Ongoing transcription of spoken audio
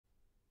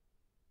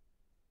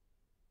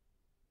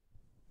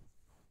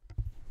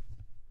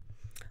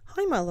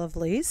Hi, my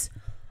lovelies.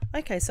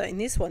 Okay, so in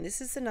this one, this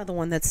is another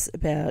one that's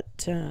about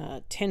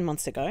 10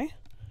 months ago.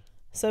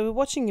 So we're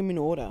watching them in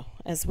order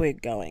as we're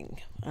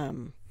going.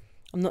 I'm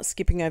not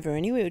skipping over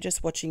any. We're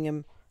just watching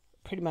them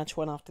pretty much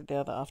one after the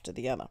other after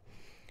the other.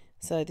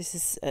 So this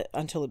is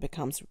until it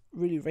becomes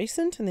really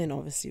recent, and then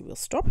obviously we'll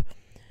stop.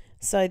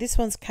 So this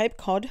one's Cape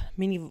Cod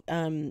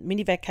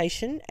mini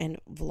vacation and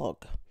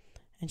vlog,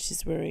 and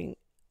she's wearing.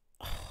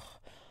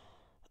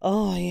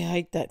 Oh, I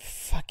hate that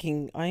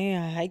I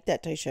hate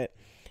that t-shirt.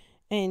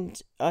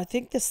 And I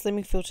think the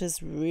slimming filter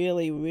is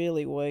really,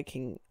 really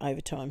working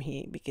overtime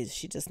here because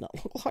she does not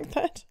look like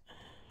that.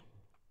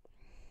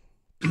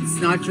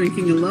 It's not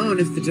drinking alone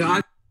if the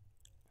dog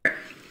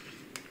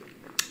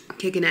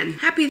kicking in.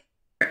 Happy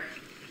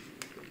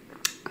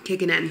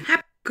kicking in.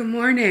 Good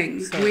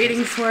morning. So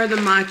waiting for the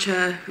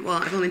matcha.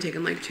 Well, I've only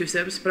taken like 2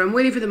 sips, but I'm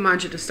waiting for the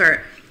matcha to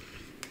start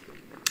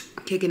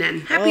kicking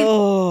in.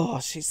 Oh,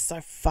 she's so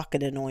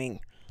fucking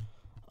annoying.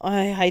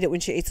 I hate it when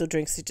she eats or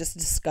drinks. It just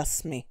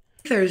disgusts me.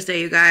 Thursday,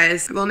 you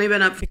guys. I've only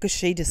been up Because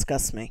she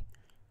disgusts me.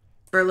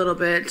 for a little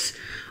bit.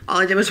 All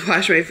I did was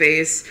wash my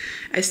face.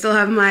 I still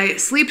have my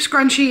sleep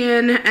scrunchie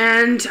in,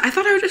 and I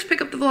thought I would just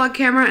pick up the vlog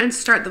camera and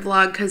start the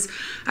vlog because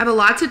I have a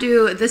lot to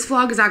do. This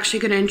vlog is actually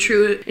going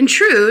to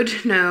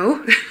intrude.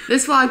 No.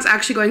 This vlog's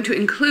actually going to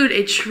include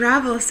a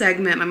travel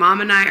segment. My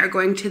mom and I are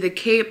going to the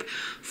Cape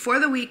for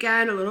the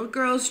weekend, a little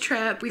girls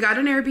trip. We got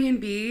an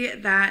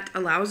Airbnb that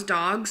allows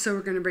dogs, so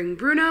we're going to bring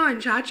Bruno and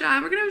Cha-Cha,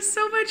 and we're going to have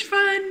so much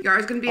fun.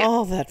 Yara's going to be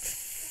Oh, that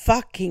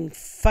fucking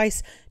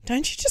face.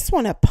 Don't you just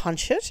want to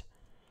punch it?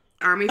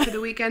 Army for the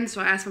weekend, so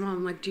I asked my mom,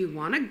 I'm like, do you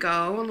want to go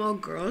on a little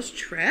girls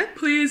trip?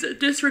 Please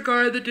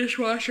disregard the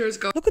dishwashers.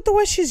 Go. Look at the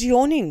way she's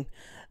yawning.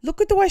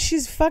 Look at the way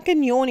she's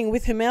fucking yawning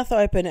with her mouth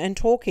open and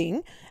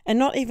talking and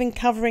not even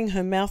covering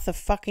her mouth a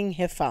fucking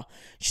heifer.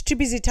 She's too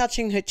busy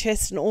touching her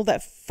chest and all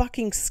that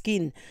fucking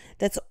skin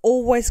that's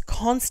always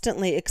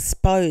constantly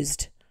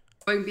exposed.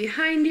 Going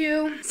behind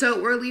you. So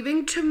we're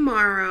leaving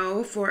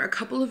tomorrow for a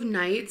couple of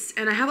nights,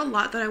 and I have a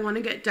lot that I want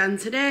to get done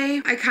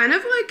today. I kind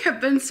of like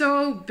have been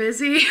so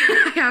busy.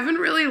 I haven't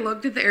really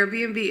looked at the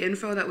Airbnb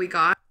info that we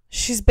got.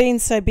 She's been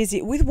so busy.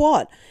 With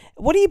what?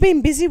 What have you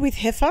been busy with,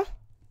 heifer?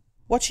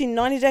 Watching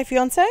 90 Day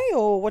Fiancé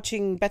or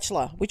watching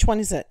Bachelor? Which one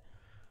is it?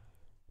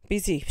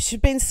 Busy. She's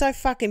been so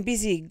fucking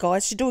busy,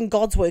 guys. She's doing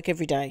God's work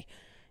every day.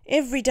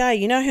 Every day.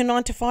 You know her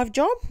 9 to 5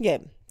 job? Yeah,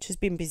 she's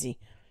been busy.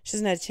 She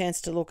hasn't had a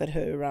chance to look at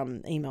her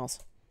emails.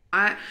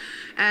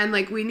 And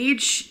like we need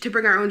to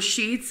bring our own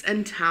sheets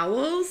and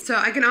towels. So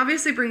I can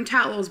obviously bring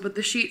towels, but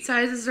the sheet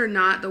sizes are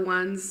not the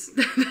ones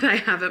that I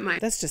have at my...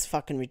 That's just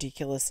fucking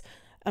ridiculous.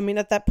 I mean,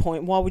 at that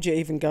point, why would you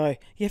even go?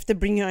 You have to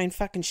bring your own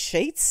fucking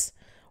sheets?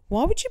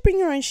 Why would you bring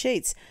your own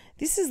sheets?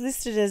 This is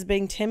listed as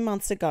being 10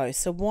 months ago.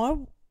 So why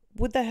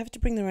would they have to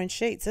bring their own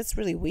sheets? That's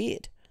really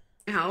weird.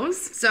 House.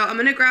 So I'm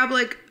gonna grab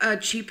like a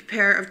cheap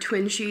pair of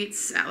twin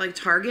sheets at like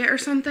Target or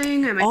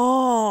something.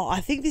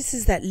 I think this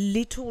is that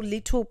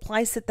little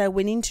place that they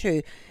went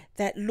into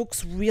that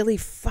looks really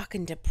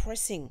fucking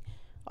depressing.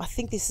 I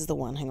think this is the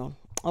one. Hang on.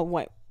 I'll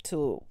wait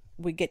till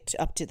we get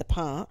up to the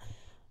part.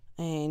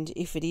 And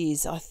if it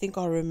is, I think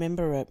I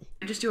remember it.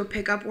 Just do a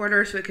pickup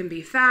order so it can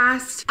be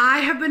fast. I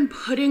have been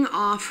putting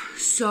off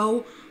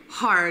so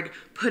hard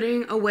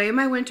putting away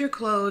my winter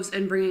clothes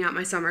and bringing out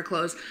my summer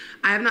clothes.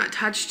 I have not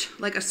touched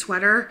like a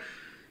sweater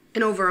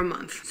in over a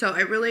month. So I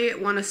really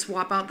want to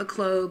swap out the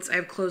clothes. I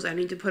have clothes I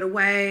need to put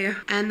away,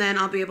 and then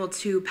I'll be able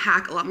to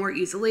pack a lot more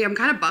easily. I'm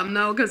kind of bummed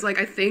though, because like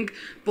I think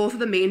both of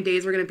the main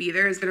days we're going to be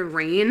there is going to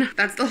rain.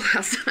 That's the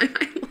last time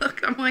I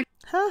looked. I'm like,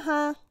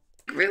 Haha.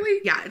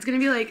 really? Yeah, it's going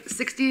to be like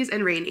 60s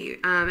and rainy.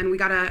 And we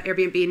got an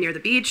Airbnb near the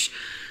beach.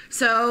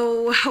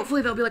 So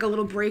hopefully there'll be like a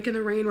little break in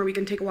the rain where we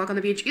can take a walk on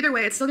the beach. Either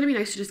way, it's still gonna be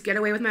nice to just get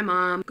away with my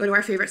mom, go to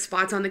our favorite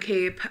spots on the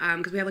Cape,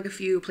 because we have like a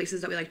few places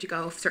that we like to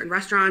go, certain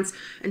restaurants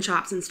and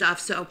shops and stuff.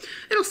 So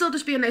it'll still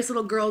just be a nice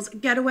little girls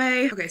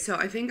getaway. Okay, so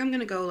I think I'm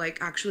gonna go like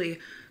actually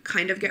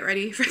kind of get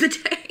ready for the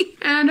day.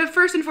 And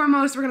first and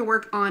foremost, we're gonna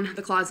work on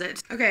the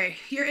closet. Okay,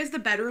 here is the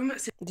bedroom.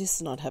 This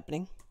is not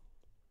happening.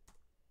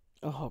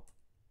 Oh,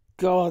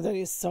 God, that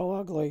is so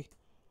ugly.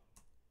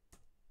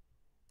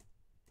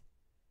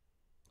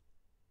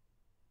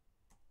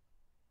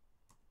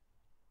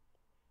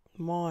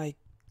 My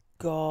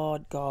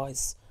God,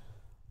 guys.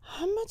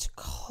 How much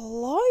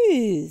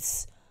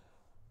clothes?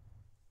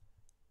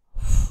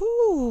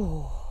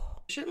 Whew.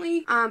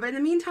 But in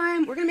the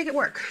meantime, we're gonna make it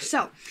work.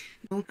 So,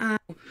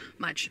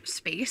 much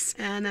space.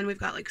 And then we've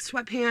got like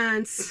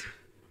sweatpants,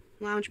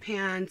 lounge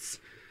pants,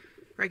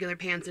 regular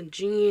pants and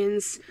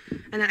jeans.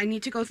 And then I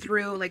need to go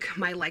through like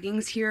my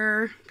leggings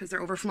here because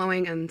they're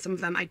overflowing and some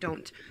of them I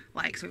don't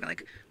like. So we've got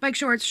like bike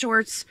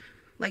shorts,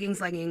 leggings.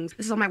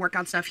 This is all my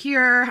workout stuff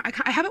here.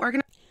 I have it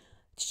organized.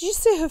 Did you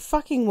see her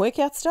fucking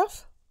workout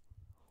stuff?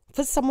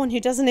 For someone who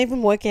doesn't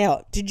even work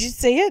out. Did you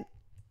see it?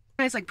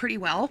 It's like pretty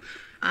well.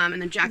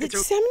 And then jackets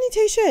There's how many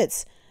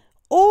t-shirts?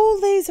 All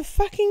these are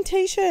fucking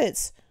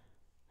t-shirts.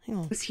 Hang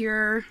on.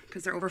 Here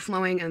because they're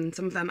overflowing and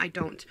some of them I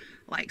don't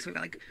like. So we've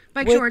got like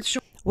bike shorts,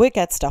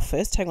 Workout stuff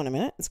first. Hang on a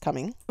minute. It's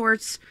coming.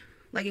 shorts,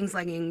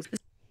 leggings.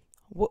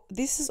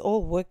 This is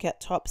all workout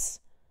tops.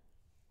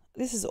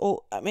 This is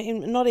all, I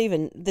mean, not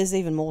even, there's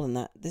even more than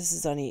that. This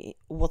is only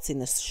what's in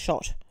this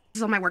shot. This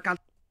is all my workout.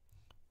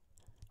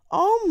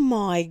 Oh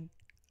my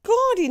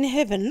God in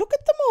heaven, look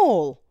at them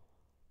all.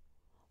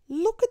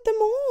 Look at them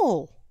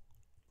all.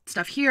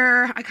 Stuff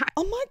here.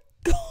 Oh my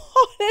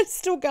God, it's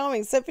still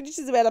going. So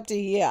finishes about up to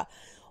here.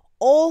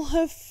 All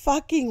her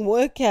fucking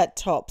workout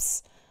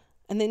tops.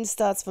 And then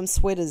starts from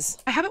sweaters.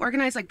 I have it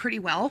organized like pretty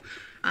well.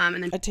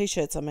 And then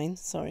T-shirts,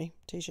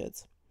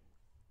 T-shirts.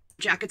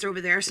 Jackets are over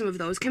there. Some of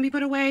those can be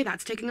put away.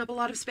 That's taking up a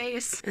lot of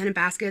space. And then in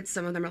baskets,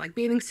 some of them are like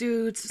bathing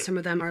suits. Some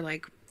of them are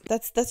like...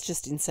 That's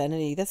just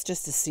insanity. That's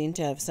just a sin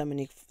to have so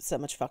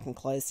much fucking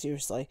clothes,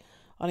 seriously.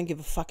 I don't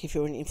give a fuck if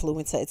you're an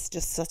influencer. It's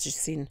just such a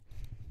sin.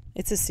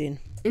 It's a sin.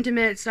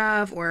 Intimate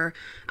stuff or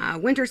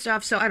winter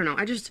stuff. So I don't know.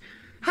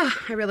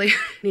 I really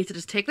need to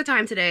just take the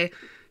time today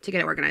to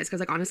get it organized,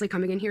 because like honestly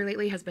coming in here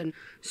lately has been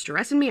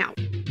stressing me out.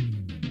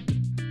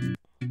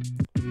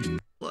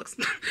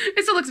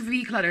 It still looks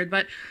V-cluttered,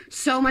 but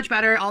so much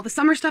better. All the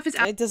summer stuff is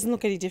out. It doesn't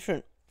look any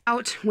different.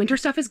 Winter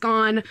stuff is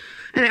gone.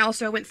 And I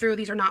also went through,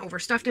 these are not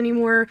overstuffed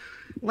anymore.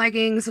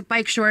 Leggings,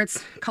 bike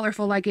shorts,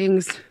 colorful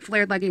leggings,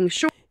 flared leggings,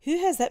 shorts. Who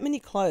has that many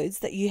clothes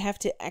that you have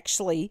to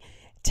actually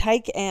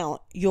take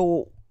out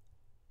your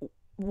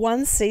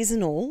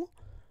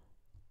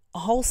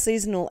whole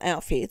seasonal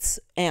outfits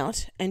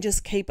out and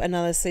just keep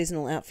another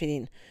seasonal outfit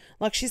in?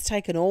 Like, she's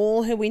taken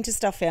all her winter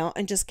stuff out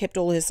and just kept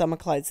all her summer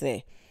clothes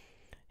there.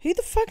 Who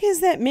the fuck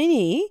has that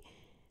many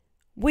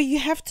where you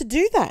have to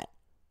do that?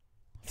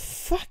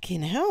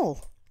 Fucking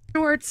hell.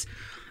 Shorts.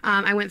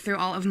 I went through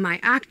all of my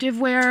active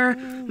wear,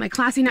 my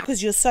classy...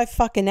 Because you're so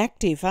fucking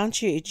active,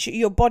 aren't you?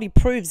 Your body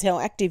proves how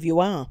active you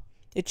are.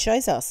 It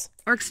shows us.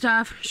 Work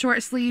stuff,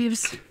 short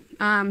sleeves,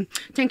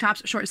 tank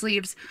tops, short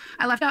sleeves.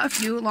 I left out a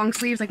few long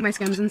sleeves, like my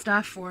Skims and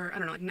stuff, for, I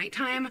don't know, like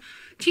nighttime.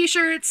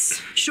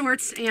 T-shirts,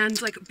 shorts,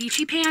 and like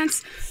beachy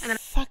pants. And then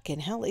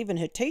fucking hell, even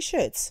her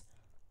T-shirts.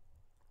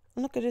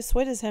 Look at her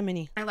sweaters, how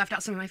many? I left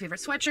out some of my favorite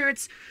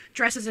sweatshirts,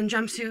 dresses and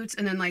jumpsuits,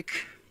 and then like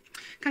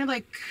kind of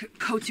like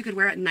coats you could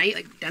wear at night,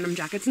 like denim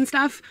jackets and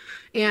stuff.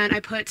 And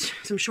I put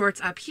some shorts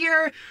up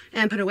here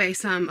and put away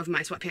some of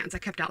my sweatpants. I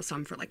kept out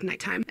some for like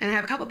nighttime. And I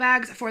have a couple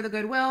bags for the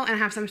Goodwill, and I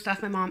have some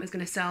stuff my mom is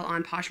going to sell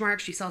on Poshmark.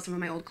 She sells some of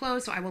my old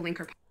clothes, so I will link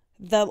her.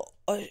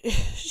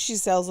 She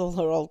sells all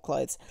her old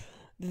clothes.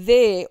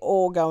 They're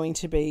all going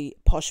to be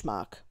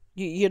Poshmark.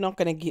 You're not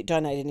going to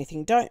donate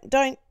anything.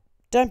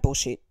 Don't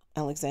bullshit,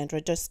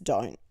 Alexandra. Just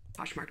don't.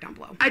 Poshmark down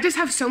below. I just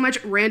have so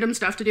much random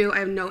stuff to do. I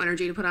have no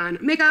energy to put on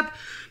makeup,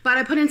 but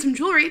I put in some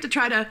jewelry to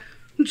try to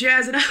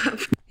jazz it up.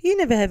 You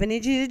never have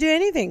energy to do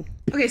anything.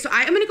 Okay, so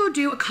I am going to go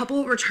do a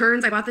couple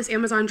returns. I bought this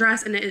Amazon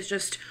dress and it is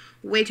just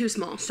way too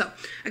small. So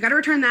I got to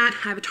return that.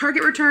 I have a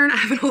Target return. I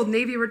have an Old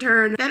Navy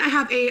return. Then I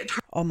have a...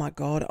 Oh my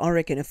God, I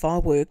reckon if I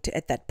worked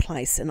at that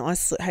place and I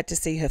had to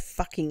see her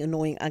fucking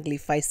annoying ugly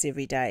face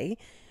every day,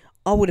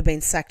 I would have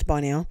been sacked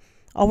by now.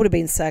 I would have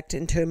been sacked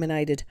and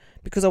terminated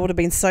because I would have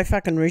been so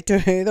fucking rude to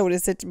her. They would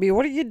have said to me,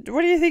 what do you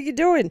think you're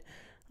doing?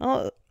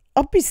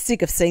 I'd be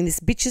sick of seeing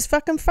this bitch's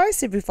fucking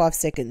face every 5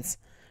 seconds.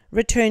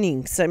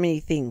 Returning so many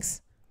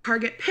things.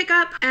 Target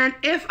pickup, and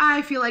if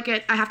I feel like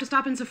it, I have to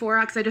stop in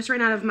Sephora because I just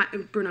ran out of my...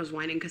 Bruno's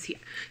whining because he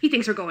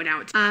thinks we're going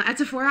out. At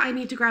Sephora, I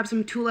need to grab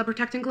some Tula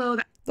Protect and Glow.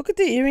 Look at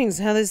the earrings,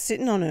 how they're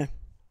sitting on her.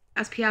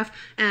 SPF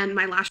and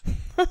my lash...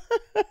 Look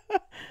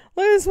at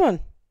this one.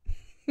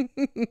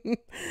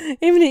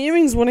 Even the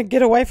earrings want to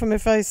get away from her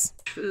face.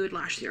 Food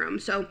lash serum.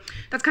 So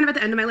that's kind of at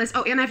the end of my list.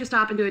 Oh, and I have to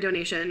stop and do a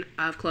donation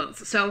of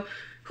clothes. So,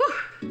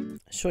 whew.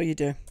 Sure you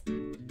do.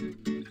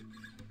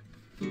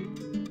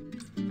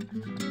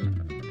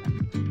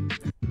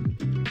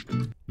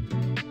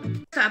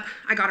 Up,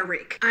 I got a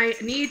rake. I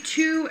need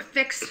to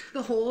fix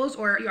the holes,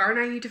 or Yara and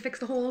I need to fix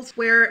the holes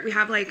where we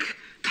have like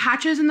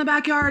patches in the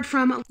backyard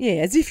from... Yeah,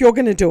 as if you're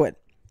going to do it.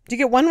 Do you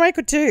get one rake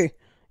or two?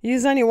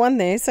 There's only one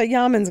there, so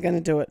Yarman's going to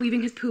do it.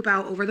 Leaving his poop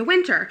out over the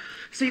winter.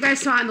 So you guys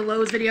saw in the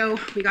Lowe's video,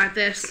 we got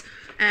this.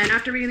 And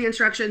after reading the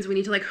instructions, we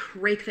need to like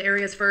rake the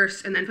areas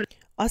first and then put...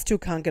 I still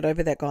can't get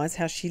over that, guys,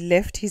 how she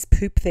left his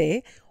poop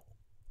there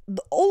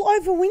all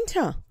over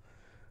winter.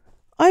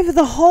 Over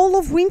the whole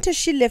of winter,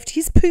 she left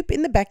his poop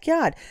in the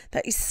backyard.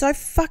 That is so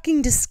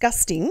fucking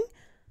disgusting.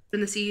 In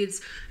the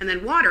seeds and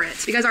then water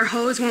it because our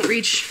hose won't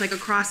reach like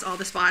across all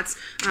the spots.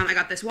 I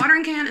got this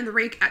watering can and the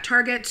rake at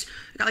Target.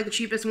 I got like the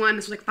cheapest one.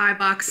 This was like $5.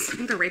 I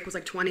think the rake was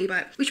like 20,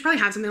 but we should probably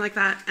have something like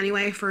that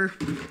anyway for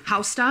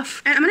house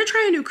stuff. And I'm gonna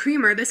try a new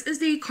creamer. This is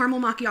the caramel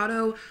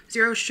macchiato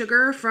zero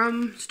sugar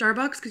from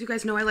Starbucks because you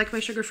guys know I like my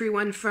sugar-free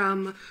one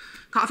from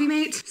Coffee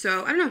Mate.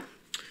 So I don't know.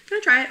 I'm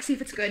gonna try it, see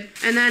if it's good.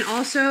 And then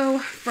also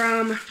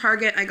from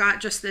Target, I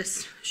got just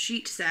this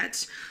sheet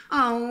set.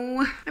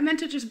 Oh, I meant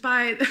to just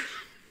buy...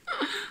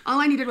 All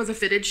I needed was a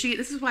fitted sheet.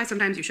 This is why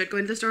sometimes you should go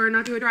into the store and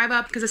not do a drive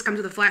up, because this comes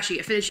with a flat sheet,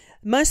 a fitted sheet.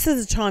 Most of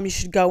the time you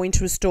should go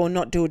into a store and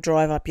not do a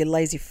drive up, you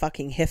lazy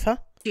fucking heifer.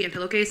 And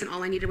pillowcase, and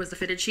all I needed was the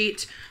fitted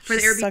sheet for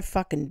the She's Airbnb. so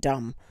fucking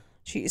dumb.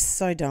 She is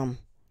so dumb.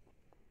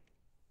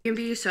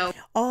 So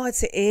oh,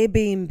 it's an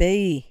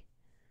Airbnb.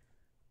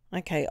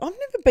 Okay, I've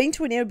never been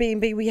to an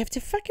Airbnb where you have to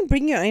fucking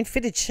bring your own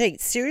fitted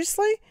sheets.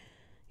 Seriously?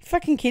 You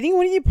fucking kidding?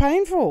 What are you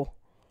paying for?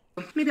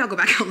 Maybe I'll go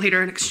back out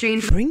later and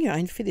exchange Bring your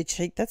own fitted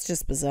sheet? That's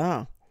just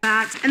bizarre.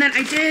 that. And then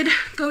I did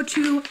go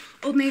to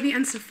Old Navy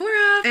and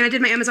Sephora, and I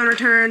did my Amazon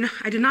return.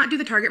 I did not do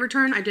the Target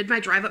return. I did my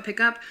drive-up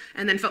pickup,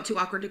 and then felt too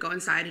awkward to go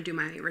inside and do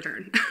my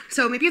return.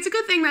 So maybe it's a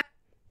good thing that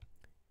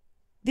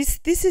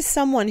This is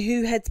someone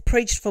who had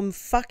preached from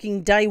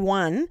fucking day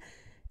one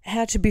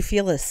how to be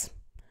fearless.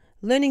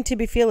 Learning to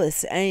be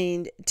fearless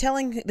and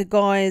telling the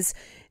guys,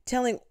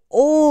 telling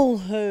all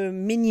her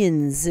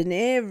minions and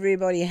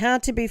everybody how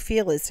to be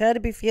fearless, how to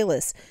be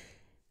fearless.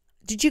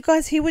 Did you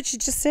guys hear what she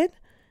just said?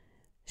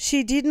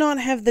 She did not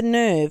have the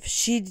nerve.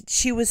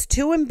 She was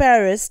too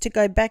embarrassed to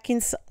go back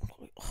inside.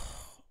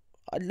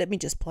 Let me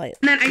just play it.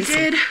 And then I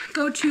did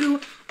go to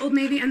Old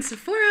Navy and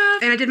Sephora,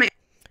 and I did my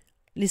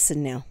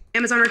Listen now.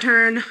 Amazon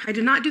return. I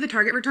did not do the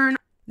Target return.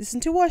 Listen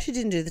to why she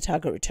didn't do the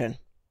Target return.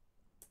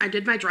 I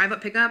did my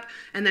drive-up pickup,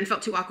 and then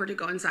felt too awkward to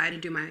go inside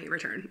and do my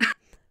return.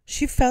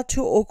 She felt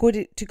too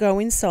awkward to go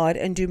inside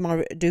and do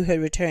her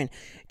return.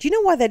 Do you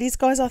know why that is,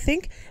 guys, I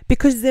think?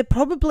 Because they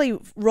probably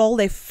roll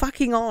their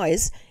fucking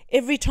eyes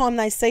every time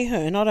they see her,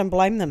 and I don't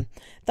blame them.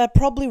 They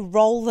probably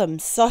roll them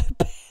so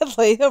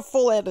badly they'll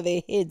fall out of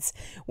their heads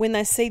when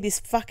they see this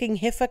fucking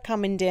heifer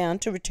coming down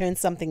to return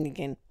something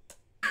again.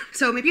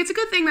 So maybe it's a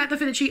good thing that the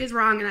fitted sheet is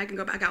wrong and I can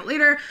go back out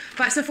later.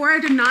 But Sephora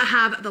did not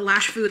have the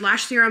Lash Food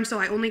Lash Serum, so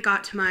I only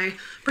got my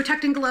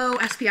Protect and Glow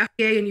SPF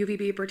and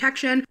UVB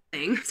protection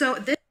thing. So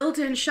this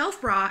built-in shelf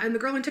bra, and the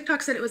girl on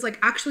TikTok said it was like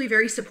actually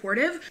very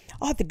supportive.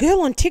 Oh, the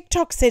girl on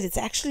TikTok said it's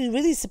actually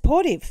really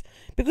supportive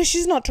because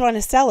she's not trying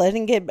to sell it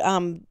and get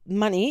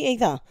money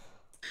either.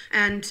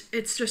 And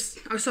it's just,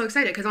 I was so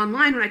excited because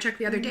online when I checked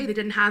the other day, they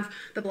didn't have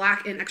the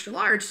black in extra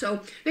large,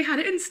 so they had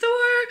it in store.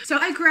 So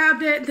I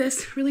grabbed it,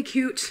 this really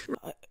cute.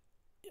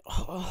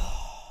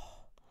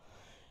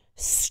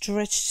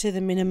 Stretch to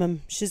the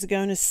minimum. She's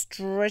going to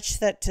stretch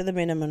that to the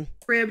minimum.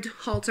 Ribbed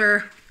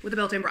halter with a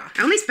built-in bra.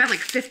 I only spent like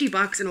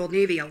 $50 in Old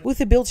Navy. With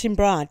a built-in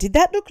bra. Did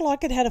that look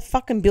like it had a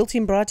fucking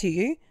built-in bra to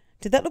you?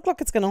 Did that look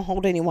like it's going to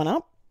hold anyone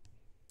up?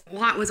 A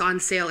lot was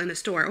on sale in the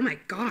store. Oh my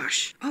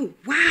gosh. Oh,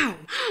 wow.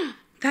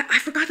 I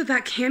forgot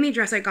that cami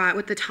dress I got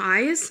with the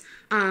ties,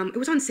 it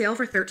was on sale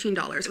for $13.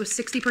 It was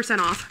 60%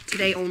 off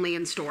today only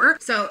in store.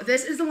 So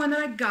this is the one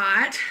that I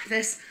got.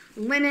 This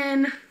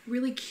linen,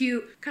 really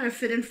cute, kind of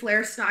fit and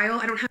flare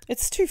style. I don't have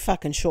It's too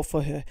fucking short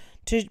for her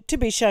to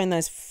be showing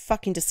those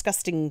fucking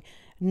disgusting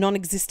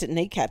non-existent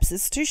kneecaps.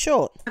 It's too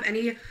short.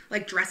 any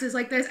like dresses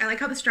like this. I like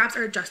how the straps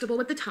are adjustable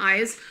with the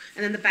ties,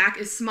 and then the back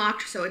is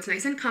smocked, so it's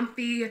nice and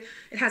comfy.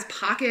 It has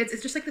pockets.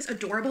 It's just like this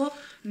adorable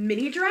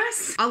mini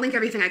dress. I'll link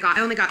everything I got.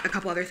 I only got a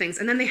couple other things,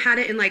 and then they had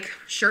it in like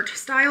shirt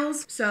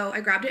styles, so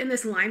I grabbed it in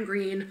this lime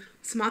green,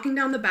 smocking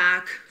down the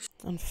back.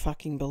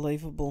 Unfucking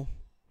believable.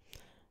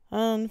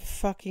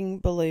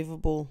 Unfucking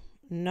believable.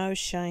 No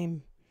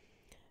shame.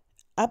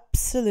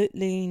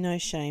 Absolutely no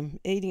shame.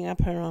 Eating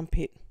up her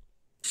armpit.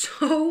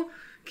 So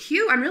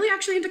cute. I'm really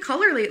actually into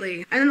color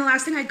lately. And then the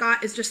last thing I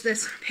got is just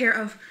this pair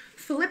of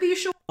Philippi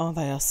shorts. Oh,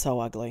 they are so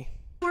ugly.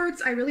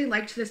 I really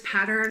liked this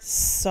pattern.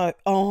 So,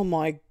 oh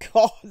my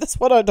God, that's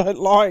what I don't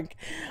like.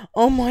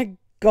 Oh my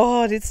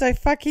God, it's so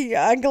fucking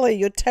ugly.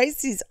 Your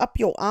taste is up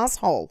your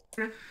asshole.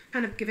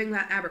 Kind of giving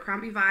that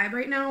Abercrombie vibe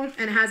right now.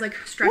 And it has like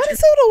stretch. Why does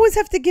it always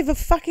have to give a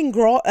fucking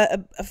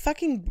a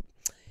fucking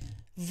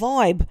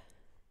vibe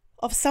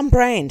of some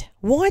brand?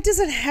 Why does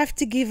it have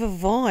to give a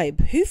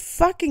vibe? Who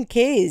fucking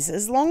cares?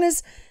 As long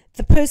as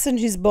the person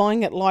who's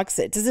buying it likes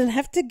it. Does it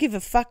have to give a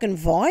fucking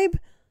vibe?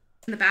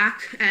 In the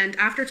back, and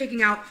after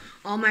taking out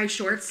all my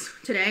shorts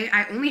today,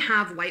 I only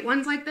have white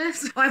ones like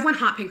this. Oh, I have one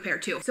hot pink pair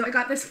too. So I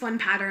got this fun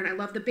pattern. I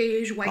love the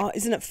beige, white. Oh,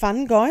 isn't it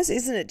fun, guys?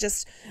 Isn't it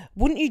just,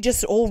 wouldn't you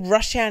just all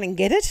rush out and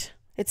get it?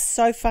 It's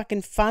so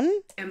fucking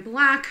fun. And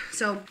black.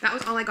 So that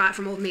was all I got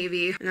from Old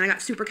Navy. And then I got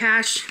Super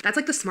Cash. That's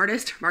like the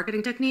smartest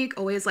marketing technique.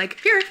 Always like,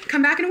 here,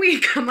 come back in a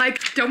week. I'm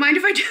like, don't mind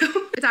if I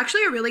do. It's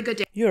actually a really good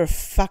day. You're a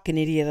fucking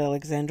idiot,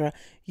 Alexandra.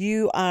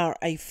 You are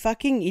a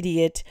fucking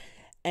idiot.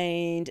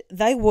 And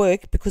they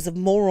work because of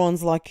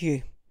morons like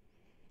you.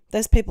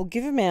 Those people,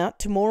 give them out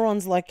to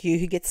morons like you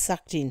who get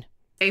sucked in.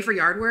 For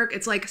yard work,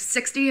 it's like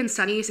 60 and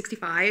sunny,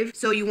 65.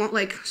 So you won't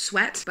like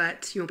sweat,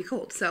 but you won't be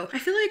cold. So I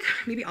feel like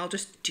maybe I'll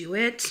just do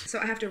it. So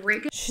I have to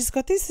rake it. She's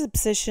got this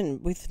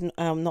obsession with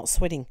not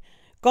sweating.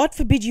 God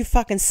forbid you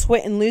fucking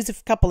sweat and lose a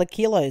couple of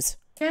kilos.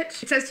 It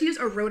says to use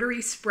a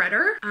rotary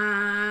spreader.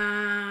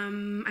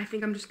 I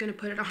think I'm just going to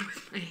put it on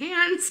with my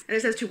hands. And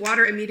it says to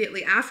water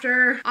immediately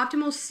after.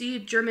 Optimal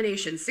seed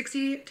germination,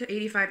 60 to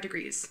 85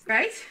 degrees.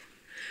 Right?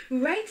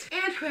 Right?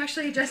 And we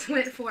actually just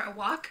went for a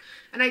walk.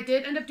 And I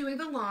did end up doing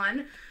the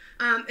lawn.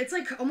 It's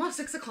like almost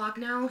 6 o'clock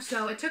now.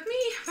 So it took me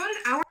about an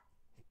hour.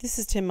 This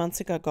is 10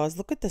 months ago, guys.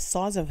 Look at the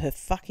size of her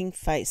fucking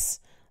face.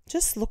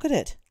 Just look at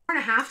it. Hour and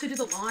a half to do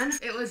the lawn.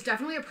 It was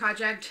definitely a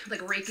project,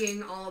 like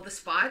raking all the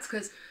spots,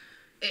 because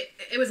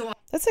it was a lot.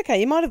 That's okay.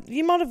 You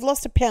might have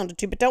lost a pound or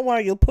two, but don't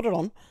worry, you'll put it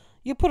on.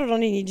 You put it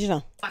on in your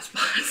dinner.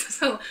 Spots.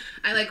 So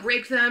I like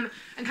raked them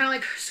and kind of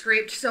like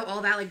scraped so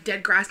all that like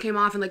dead grass came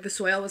off and like the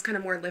soil was kind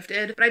of more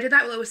lifted. But I did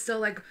that while it was still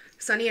like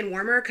sunny and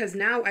warmer, because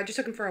now I just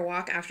took him for a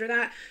walk after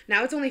that.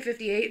 Now it's only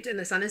 58 and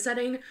the sun is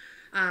setting.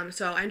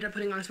 So I ended up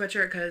putting on a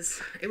sweatshirt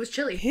because it was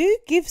chilly. Who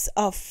gives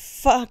a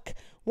fuck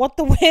what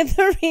the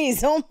weather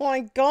is? Oh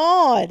my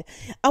God.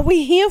 Are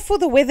we here for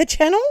the Weather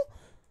Channel?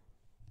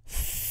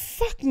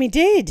 Fuck me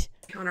dead.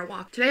 On our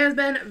walk. Today has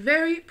been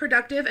very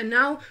productive, and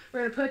now we're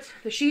going to put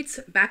the sheets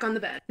back on the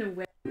bed.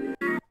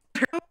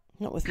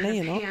 Not with me,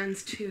 you know.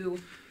 Hands to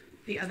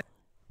the other.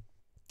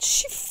 Is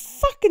she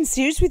fucking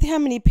serious with how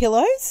many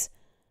pillows?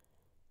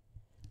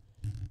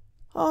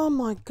 Oh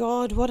my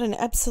God, what an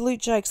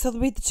absolute joke. So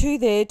there'll be the 2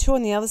 there, 2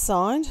 on the other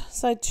side.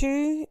 So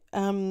 2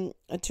 on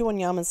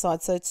Yarman's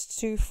side. So it's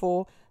 2,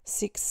 4,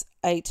 6,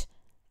 8,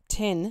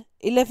 10,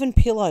 11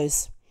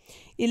 pillows.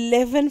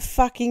 11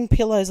 fucking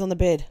pillows on the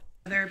bed.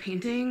 They're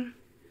painting.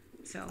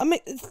 So I mean,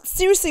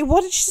 seriously,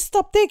 why did you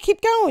stop there?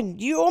 Keep going.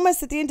 You're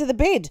almost at the end of the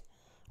bed.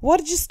 Why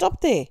did you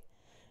stop there?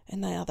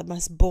 And they are the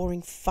most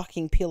boring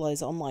fucking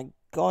pillows. Oh my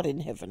God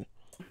in heaven.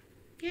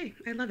 Yay,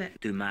 I love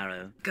it.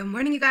 Tomorrow. Good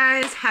morning, you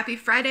guys. Happy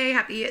Friday.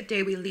 Happy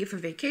day we leave for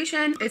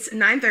vacation. It's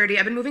 9:30.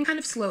 I've been moving kind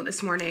of slow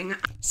this morning.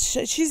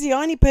 She's the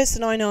only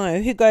person I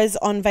know who goes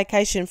on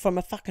vacation from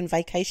a fucking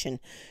vacation.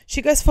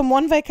 She goes from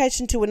one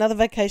vacation to another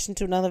vacation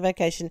to another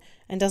vacation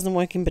and doesn't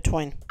work in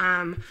between.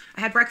 I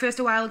had breakfast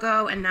a while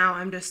ago, and now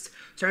I'm just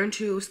starting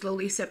to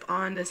slowly sip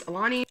on this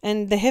Alani.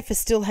 And the heifer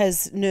still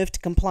has nerve to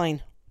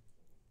complain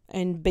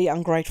and be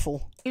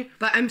ungrateful.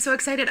 But I'm so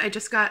excited. I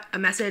just got a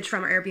message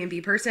from our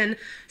Airbnb person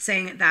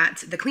saying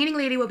that the cleaning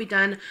lady will be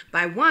done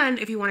by 1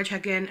 if you want to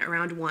check in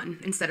around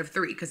 1 instead of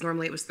 3, because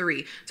normally it was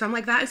 3. So I'm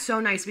like, that is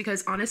so nice,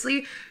 because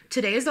honestly,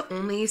 today is the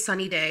only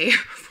sunny day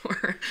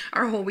for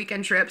our whole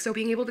weekend trip. So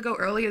being able to go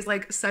early is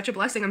like such a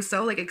blessing. I'm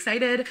so like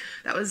excited.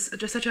 That was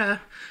just such a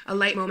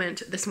light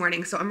moment this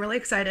morning. So I'm really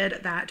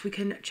excited that we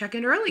can check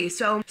in early.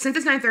 So since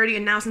it's 9:30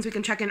 and now since we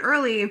can check in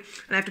early and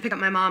I have to pick up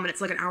my mom and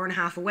it's like an hour and a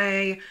half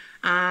away,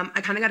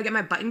 I kind of got to get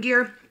my button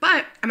gear,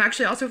 but I'm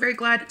actually also very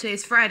glad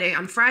today's Friday.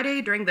 On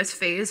Friday, during this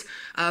phase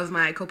of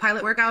my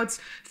co-pilot workouts,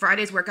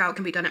 Friday's workout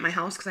can be done at my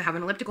house because I have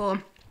an elliptical.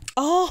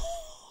 Oh,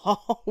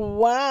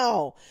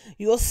 wow.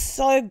 You're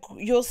so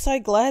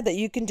glad that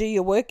you can do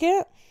your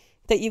workout,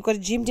 that you've got a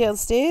gym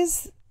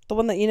downstairs, the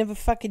one that you never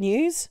fucking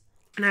use.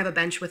 And I have a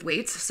bench with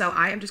weights, so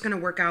I am just going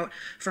to work out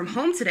from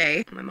home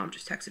today. My mom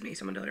just texted me,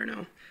 so I'm going to let her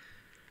know.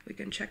 We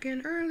can check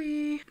in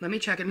early. Let me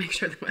check and make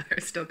sure the weather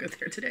is still good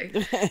there today.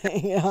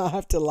 Yeah, I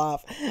have to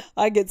laugh.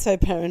 I get so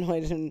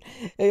paranoid and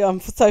I'm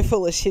so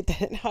full of shit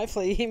that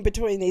hopefully in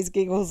between these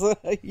giggles,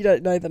 you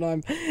don't know that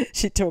I'm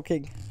shit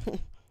talking.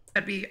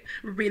 That'd be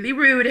really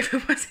rude if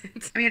it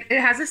wasn't. I mean, it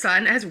has the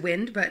sun, it has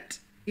wind, but,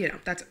 you know,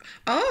 that's...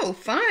 Oh,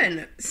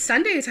 fun.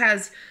 Sundays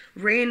has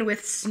rain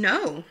with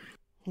snow.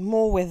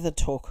 More weather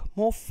talk.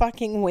 More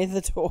fucking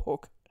weather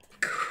talk.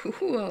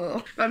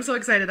 Cool. I'm so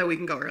excited that we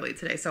can go early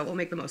today, so we'll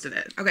make the most of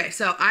it. Okay,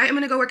 so I am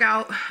gonna go work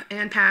out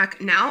and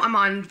pack. Now I'm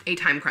on a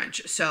time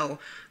crunch, so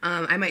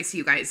I might see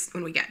you guys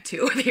when we get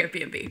to the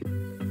Airbnb.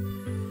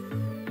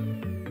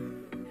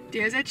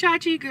 There's a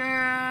Chachi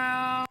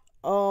girl.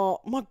 Oh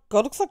my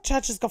God, looks like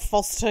Chachi's got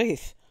false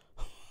teeth.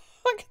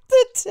 Look at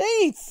the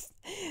teeth.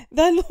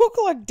 They look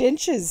like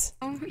dentures.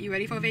 Oh, you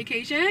ready for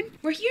vacation?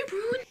 We're here,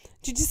 Brune.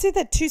 Did you see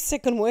that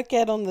 2-second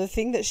workout on the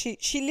thing that she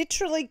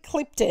literally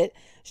clipped it,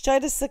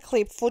 showed us the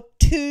clip for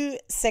 2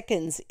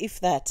 seconds, if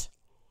that.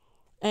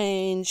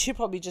 And she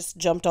probably just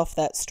jumped off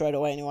that straight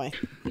away anyway.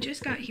 We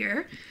just got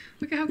here.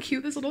 Look at how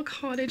cute this little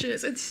cottage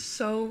is. It's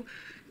so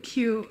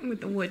cute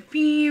with the wood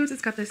beams.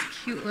 It's got this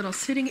cute little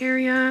sitting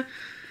area.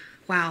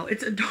 Wow,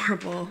 it's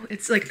adorable.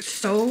 It's like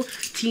so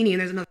teeny, and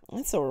there's another...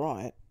 That's all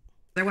right.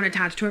 There's one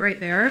attached to it right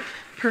there.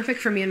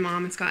 Perfect for me and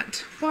Mom. It's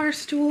got bar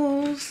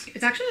stools.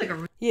 It's actually like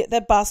a Yeah,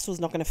 that bar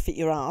stool's not going to fit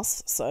your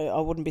ass, so I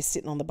wouldn't be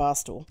sitting on the bar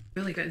stool.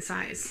 really good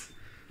size.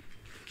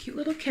 Cute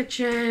little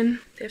kitchen.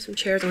 They have some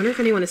chairs. I wonder if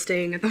anyone is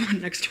staying at the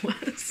one next to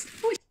us.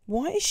 Oh,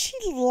 Why is she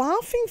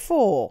laughing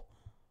for?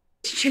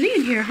 it's chilly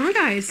in here, huh,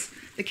 guys?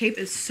 The Cape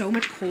is so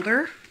much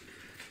colder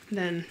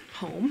than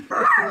home.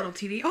 With the little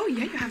TV. Oh,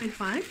 yeah, you're having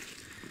fun. And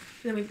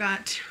then we've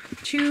got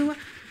 2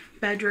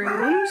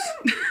 bedrooms.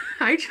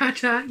 Hi,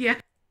 Cha-Cha. Yeah.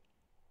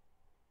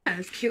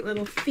 Has cute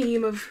little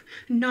theme of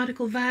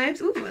nautical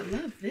vibes. Ooh, I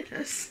love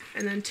this.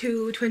 And then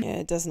 2 twin... Yeah,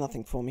 it does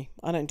nothing for me.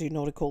 I don't do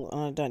nautical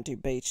and I don't do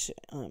beach.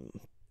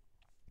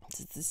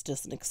 This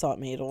doesn't excite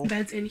me at all.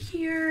 Beds in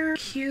here.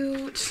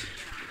 Cute.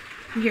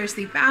 And here's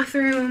the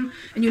bathroom.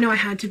 And you know I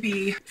had to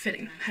be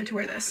fitting. I had to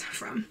wear this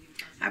from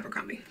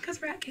Abercrombie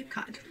because we're at Cape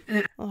Cod. And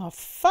then Oh,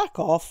 fuck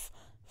off.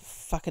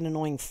 Fucking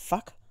annoying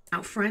fuck.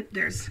 out front,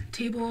 there's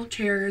table,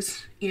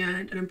 chairs,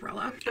 and an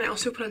umbrella. And I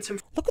also put on some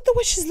Look at the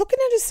way she's looking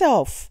at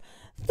herself.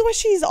 The way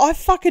she's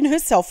eye-fucking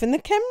herself in the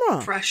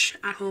camera. fresh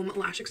at-home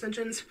lash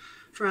extensions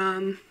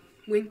from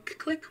Wink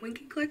Clicks.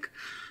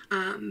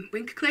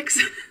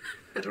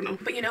 I don't know.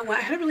 But you know what?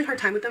 I had a really hard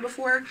time with them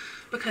before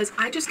because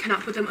I just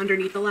cannot put them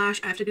underneath the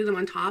lash. I have to do them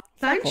on top.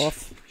 Fuck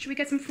off. Should we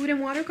get some food and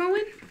water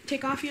going?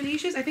 Take off your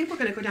leashes? I think we're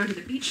going to go down to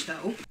the beach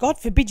though. God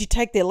forbid you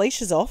take their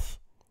leashes off.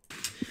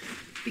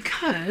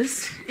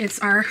 Because it's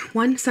our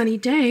one sunny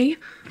day.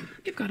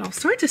 They've got all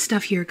sorts of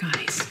stuff here,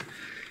 guys.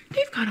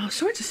 They've got all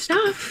sorts of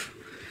stuff.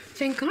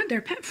 Thank God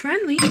they're pet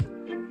friendly.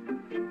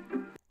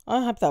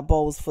 I hope that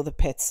bowl was for the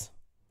pets.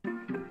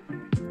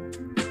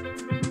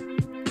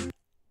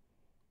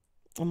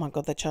 Oh my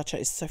God, that Cha-Cha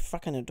is so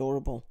fucking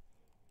adorable.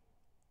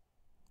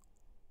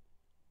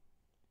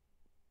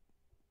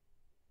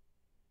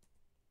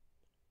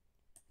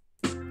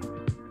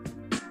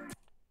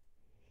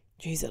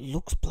 Jeez, it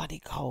looks bloody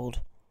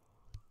cold.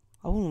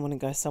 I wouldn't want to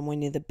go somewhere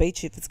near the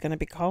beach if it's going to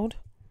be cold.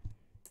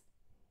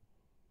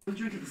 We'll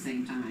drink at the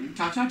same time.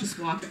 Cha-Cha just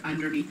walked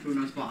underneath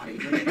Bruno's body.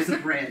 Like it was a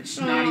bridge.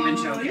 Not even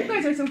joking. You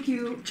guys are so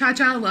cute.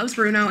 Cha-Cha loves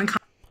Bruno and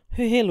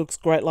Her hair looks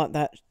great like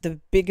that. The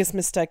biggest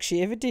mistake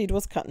she ever did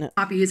was cutting it.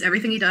 copies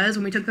everything he does.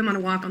 When we took them on a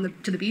walk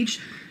to the beach,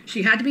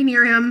 she had to be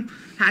near him,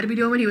 had to be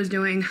doing what he was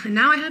doing. And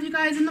now I have you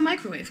guys in the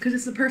microwave because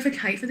it's the perfect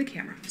height for the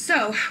camera.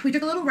 So we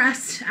took a little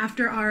rest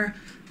after our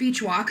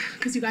beach walk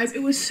because you guys,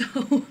 it was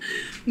so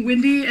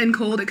windy and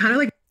cold. It kind of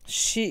like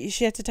She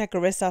had to take a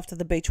rest after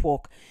the beach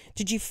walk.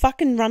 Did you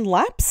fucking run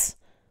laps?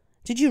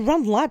 Did you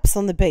run laps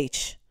on the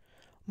beach?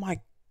 My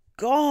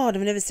God,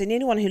 I've never seen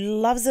anyone who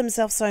loves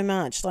themselves so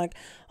much. Like,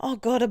 oh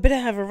God, I better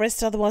have a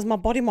rest, otherwise my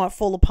body might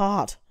fall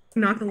apart.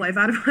 knock the life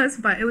out of us,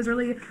 but it was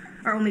really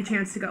our only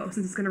chance to go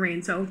since it's going to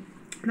rain. So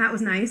that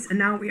was nice. And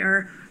now we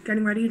are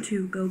getting ready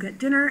to go get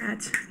dinner at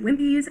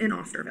Wimpy's in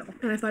Osterville.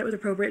 And I thought it was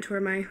appropriate to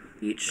wear my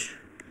beach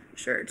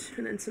shirt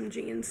and then some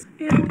jeans.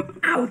 And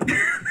ow!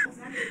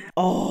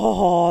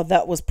 Oh,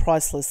 that was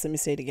priceless. Let me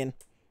see it again.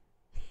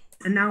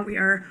 And now we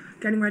are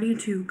getting ready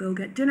to go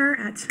get dinner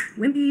at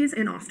Wimpy's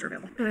in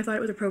Osterville. And I thought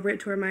it was appropriate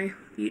to wear my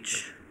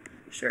beach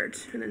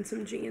shirt and then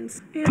some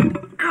jeans. And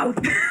ow!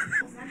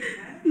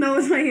 No,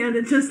 it's my hand.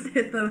 It just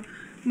hit the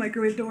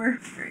microwave door.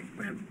 All right,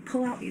 we're gonna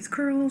pull out these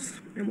curls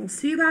and we'll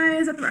see you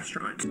guys at the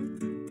restaurant.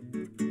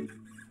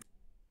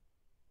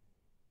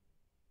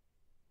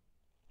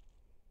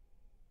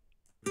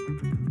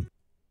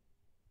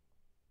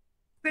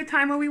 Good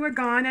time while we were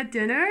gone at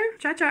dinner.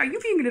 Cha-Cha, are you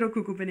being a little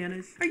cuckoo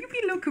bananas? Are you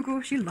being a little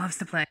cuckoo? She loves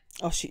to play.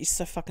 Oh, she is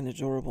so fucking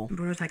adorable.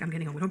 Bruno's like, I'm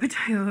getting a little bit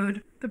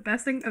tired. The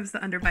best thing was the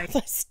underbite.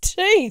 Those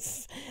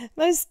teeth.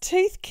 Those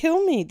teeth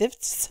kill me. They're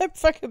so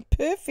fucking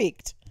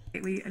perfect.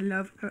 We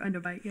love her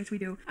underbite. Yes, we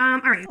do. All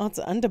right. Oh, it's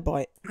an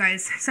underbite.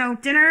 Guys, so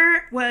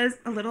dinner was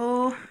a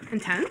little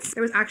intense.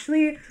 There was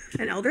actually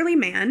an elderly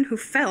man who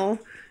fell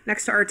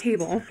next to our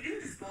table.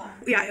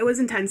 Yeah, it was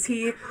intense.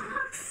 He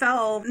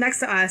fell next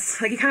to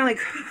us. Like, he kind of like...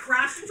 He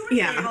crashed into our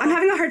table. I'm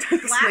having a hard time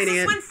explaining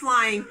Glasses it. went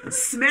flying,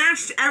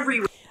 smashed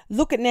everywhere.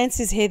 Look at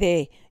Nancy's hair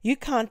there. You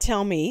can't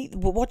tell me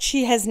what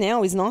she has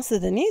now is nicer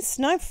than this.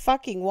 No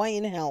fucking way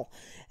in hell.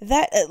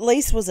 That at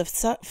least was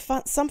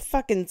some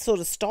fucking sort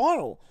of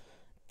style.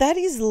 That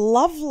is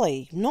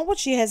lovely. Not what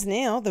she has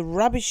now. The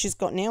rubbish she's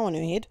got now on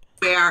her head.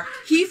 Where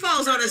he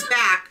falls on his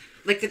back.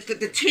 Like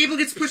the table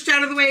gets pushed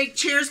out of the way,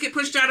 chairs get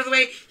pushed out of the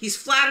way, he's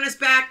flat on his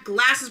back,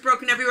 glasses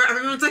broken everywhere,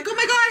 everyone's like, oh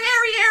my God,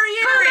 Harry!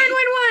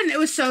 911. It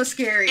was so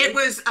scary. It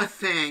was a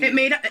thing. It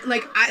made,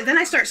 like, then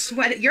I start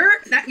sweating. You're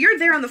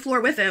there on the floor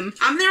with him.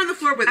 I'm there on the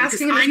floor with him because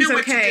Asking him if I know he's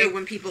what okay. to do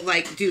when people,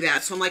 like, do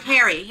that. So I'm like,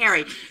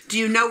 Harry, do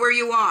you know where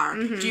you are?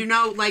 Mm-hmm. Do you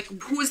know, like,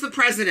 who is the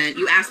president?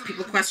 You ask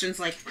people questions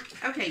like,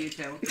 okay, you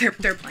two.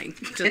 They're playing.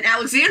 And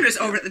Alexandra's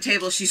over at the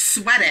table, she's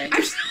sweating.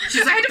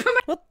 She's like,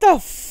 What the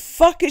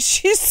fuck is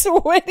she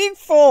sweating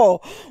for?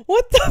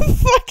 What the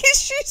fuck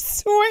is she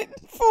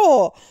sweating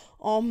for?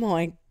 Oh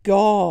my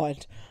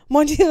God.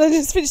 Mind you, they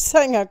just finished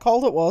saying how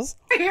cold it was.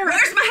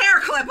 where's my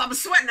hair clip? I'm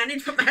sweating, I need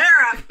to put my hair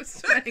up.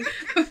 Sweating.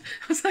 I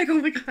was like, oh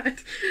my God.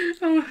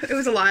 Oh, it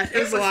was a lot. It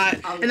was a lot.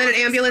 And then an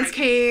ambulance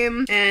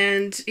came,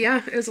 and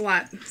yeah, it was a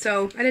lot.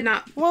 So I did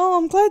not. Well,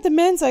 I'm glad the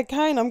man's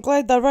okay, and I'm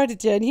glad they wrote it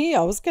down here.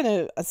 I was going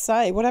to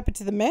say, what happened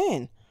to the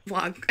man?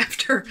 Vlog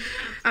after,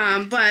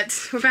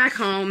 but we're back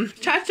home.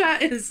 Cha-Cha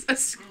is a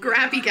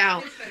scrappy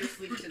gal.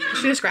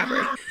 She's a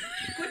scrapper.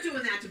 Quit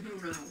doing that to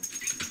Bruno.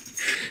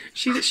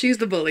 She's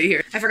the bully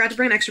here. I forgot to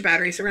bring an extra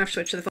battery, so we're gonna have to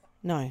switch to the phone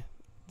No.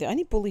 The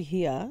only bully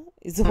here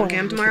is the one cam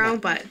I'm looking tomorrow,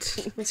 at.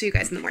 but we'll see you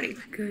guys in the morning.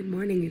 Good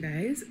morning, you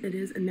guys. It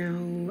is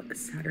now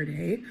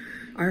Saturday,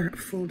 our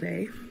full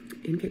day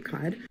in Cape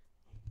Cod.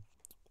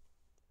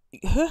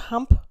 Her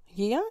hump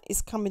here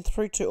is coming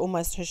through to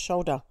almost her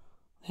shoulder,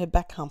 her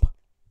back hump.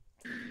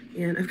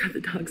 And I've got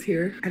the dogs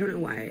here. I don't know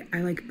why. I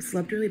like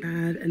slept really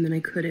bad and then I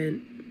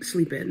couldn't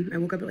sleep in. I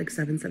woke up at like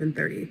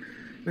 7:30.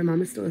 My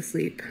mom is still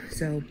asleep.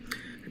 So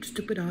I just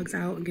took the dogs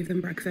out and gave them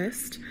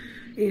breakfast.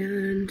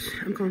 And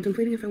I'm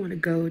contemplating if I want to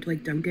go to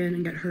like Dunkin'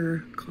 and get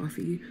her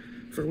coffee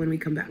for when we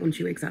come back. When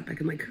she wakes up, I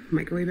can like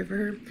microwave it for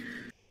her.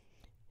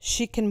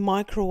 She can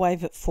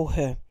microwave it for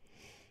her.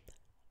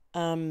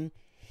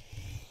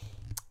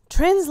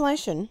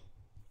 Translation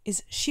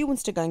is she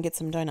wants to go and get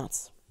some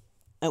donuts.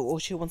 Or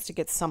she wants to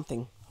get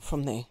something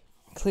from there,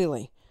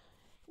 clearly.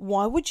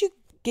 Why would you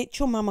get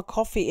your mum a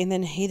coffee and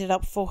then heat it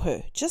up for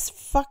her. Just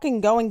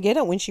fucking go and get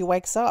it when she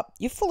wakes up.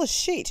 You're full of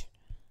shit.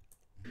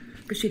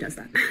 But she does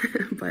that.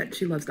 But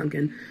she loves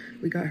Dunkin'.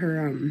 We got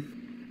her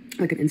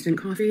like an instant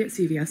coffee at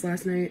CVS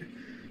last night,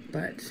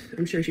 but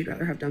I'm sure she'd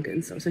rather have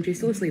Dunkin'. So since she's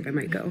still asleep, I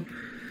might go.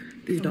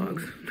 These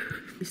dogs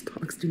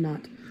do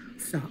not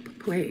stop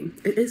playing.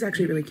 It is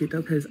actually really cute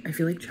though, because I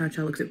feel like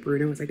Cha-Cha looks at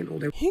Bruno as like an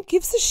older Who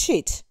gives a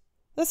shit?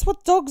 That's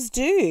what dogs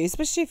do,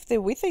 especially if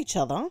they're with each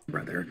other.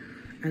 brother,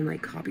 and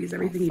like copies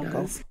everything he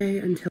does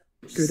until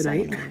through the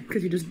night,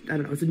 because you just, I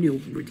don't know, it's a new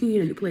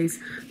routine, a new place,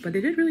 but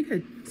they did really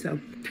good. So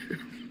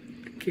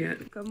I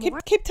can't.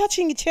 Keep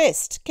touching your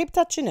chest. Keep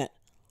touching it.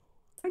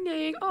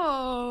 Morning.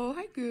 Oh,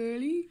 hi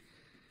girly.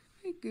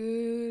 Hi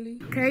girly.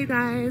 Okay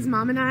guys,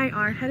 Mom and I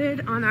are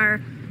headed on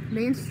our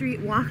Main Street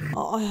walk.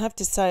 I have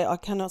to say, I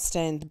cannot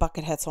stand the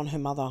bucket hats on her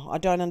mother. I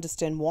don't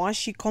understand why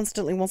she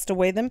constantly wants to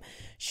wear them.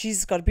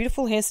 She's got a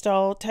beautiful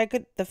hairstyle. Take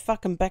the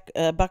fucking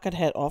bucket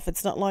hat off.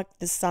 It's not like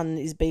the sun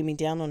is beaming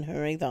down on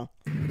her either.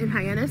 In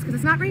Hyannis, because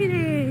it's not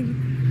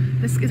raining.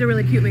 This is a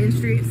really cute Main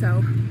Street,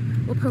 so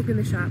we'll poke in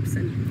the shops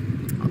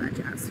and all that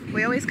jazz.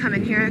 We always come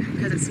in here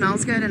because it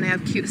smells good and they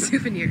have cute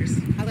souvenirs.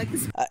 I like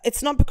this.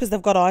 It's not because they've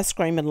got ice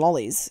cream and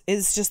lollies.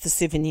 It's just the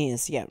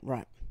souvenirs. Yeah,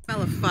 right.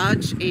 Smell of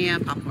fudge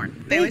and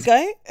popcorn. There you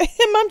go.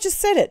 Mum just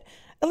said it.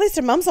 At least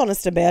her mum's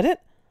honest about it.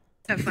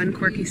 Have fun,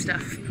 quirky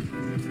stuff.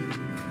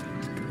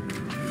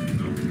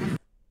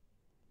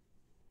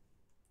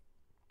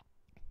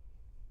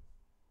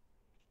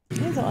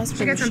 There's the ice She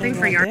cream got something machine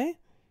for right your... there.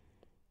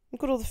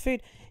 Look at all the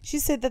food. She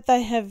said that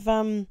they have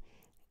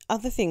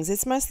other things.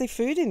 It's mostly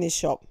food in this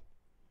shop.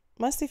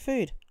 Mostly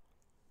food.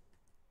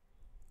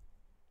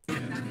 Look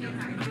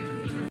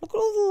at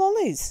all the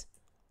lollies.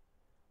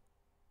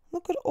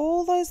 Look at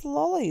all those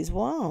lollies.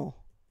 Wow.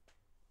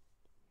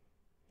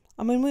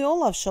 I mean, we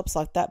all love shops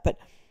like that, but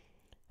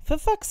for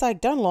fuck's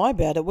sake, don't lie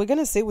about it. We're going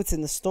to see what's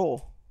in the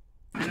store.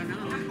 I don't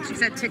know. She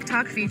said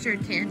TikTok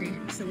featured candy.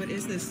 So what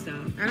is this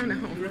stuff? I don't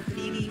know.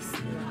 Graffiti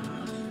stuff.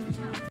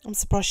 I'm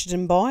surprised she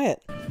didn't buy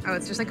it. Oh,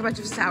 it's just like a bunch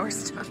of sour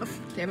stuff.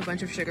 They have a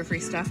bunch of sugar-free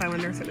stuff. I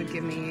wonder if it would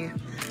give me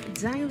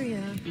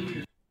diarrhea.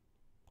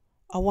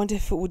 I wonder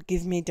if it would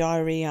give me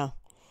diarrhea.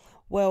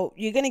 Well,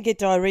 you're going to get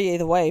diarrhea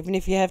either way, even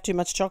if you have too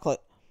much chocolate.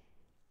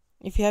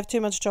 If you have too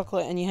much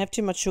chocolate and you have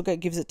too much sugar, it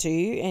gives it to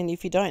you. And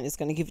if you don't, it's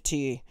going to give it to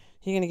you.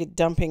 You're going to get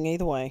dumping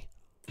either way.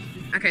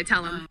 Okay,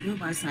 tell him.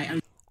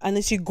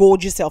 Unless you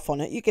gorge yourself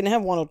on it. You can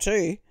have one or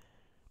two.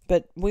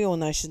 But we all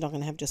know she's not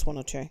going to have just one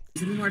or two.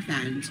 It's in the North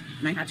End,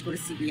 and I had to go to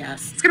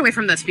CVS. Let's get away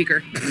from the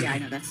speaker. Yeah, I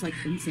know, that's like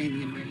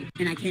insanely annoying.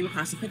 And I came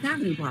across a Fifth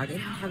Avenue bar. They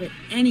don't have it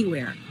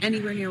anywhere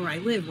near where I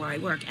live, where I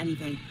work,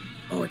 anything.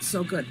 Oh, it's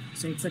so good.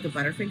 So it's like a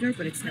Butterfinger,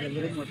 but it's got a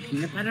little more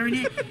peanut butter in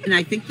it. And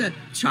I think the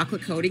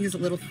chocolate coating is a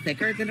little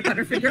thicker than a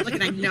Butterfinger. Like,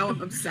 and I know I'm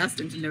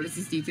obsessed, and to notice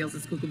these details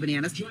is cuckoo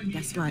bananas.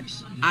 Guess what?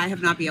 I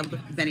have not been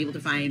able to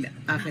find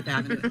a Fifth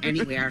Avenue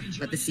anywhere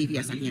but the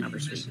CVS on Hanover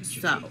Street.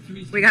 So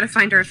We gotta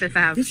find her a Fifth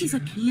Ave. this is a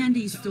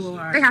candy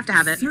store. They have to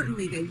have it.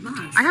 Certainly they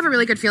must. I have a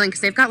really good feeling because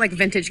they've got like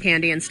vintage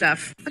candy and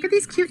stuff. Look at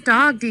these cute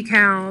dog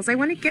decals. I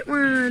want to get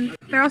one.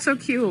 They're all so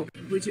cute.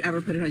 Would you ever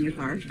put it on your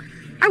car?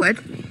 I would.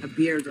 A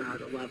beer dog,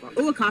 a love dog.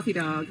 Oh, a coffee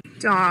dog.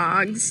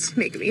 Dogs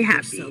make me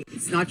happy. So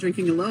it's not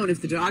drinking alone if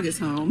the dog is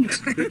home.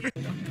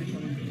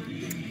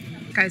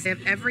 Guys, they have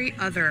every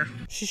other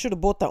She should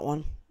have bought that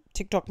one.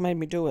 TikTok made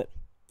me do it.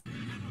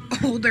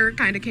 older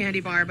kind of candy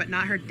bar, but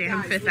not her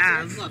damn Fifth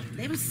Ave. Look,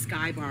 they have a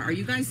Sky Bar. Are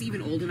you guys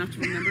even old enough to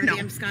remember No. a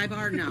damn Sky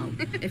Bar? No.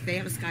 If they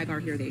have a Sky Bar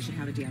here, they should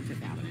have a damn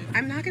Fifth Avenue.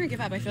 I'm not gonna give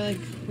up. I feel like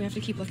we have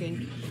to keep looking.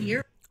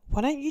 Here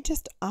Why don't you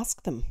just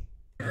ask them?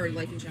 or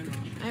like in general?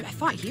 I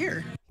thought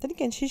here. Then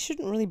again, she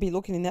shouldn't really be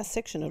looking in that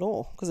section at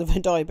all because of her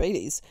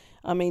diabetes.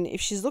 I mean,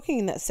 if she's looking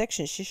in that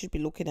section, she should be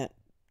looking at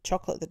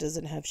chocolate that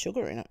doesn't have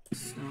sugar in it.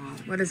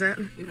 Stop. What is it?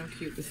 Look how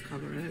cute this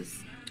cover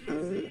is.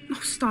 Oh,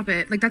 stop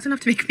it. Like, that's enough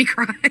to make me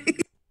cry.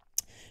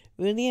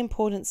 Really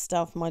important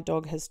stuff my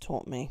dog has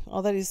taught me.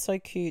 Oh, that is so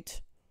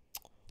cute.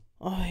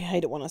 Oh, I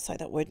hate it when I say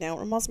that word now.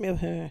 It reminds me of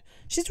her.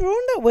 She's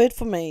ruined that word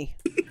for me.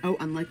 Oh,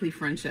 unlikely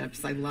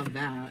friendships. I love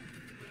that.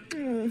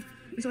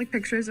 These are like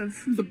pictures of...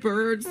 The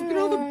birds. Look at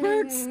all the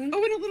birds. Oh, and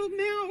a little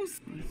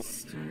mouse. Let's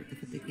start at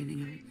the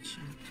beginning of the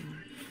chapter.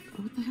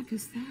 Oh, what the heck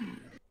is that?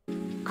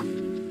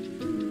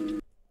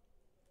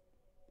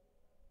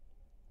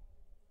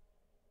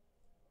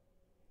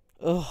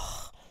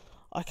 Ugh.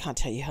 I can't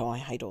tell you how I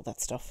hate all that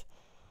stuff.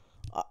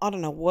 I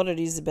don't know what it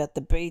is about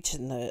the beach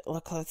and the...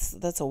 Like,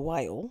 that's a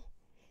whale.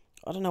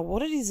 I don't know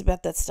what it is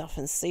about that stuff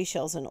and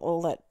seashells and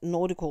all that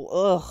nautical...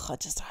 Ugh, I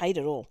just hate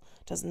it all.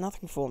 It does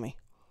nothing for me.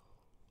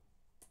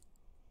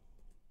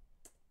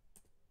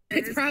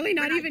 It's probably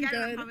not even good.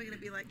 I'm probably going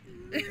to be like...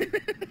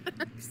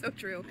 So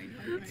true.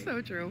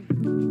 So true.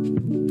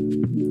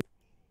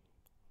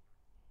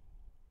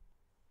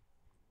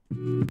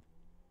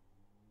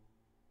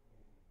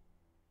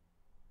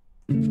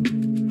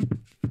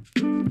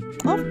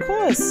 Of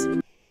course.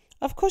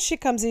 Of course she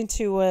comes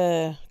into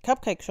a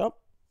cupcake shop.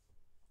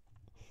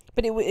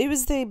 But it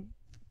was the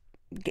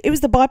It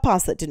was the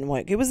bypass that didn't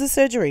work. It was the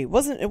surgery. It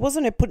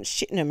wasn't her putting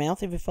shit in her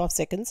mouth every 5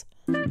 seconds.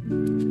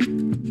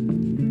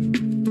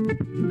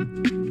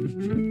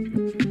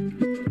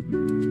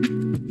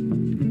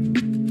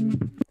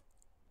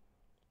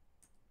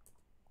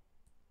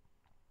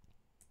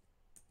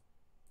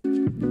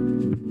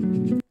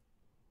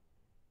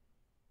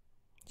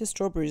 The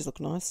strawberries look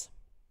nice.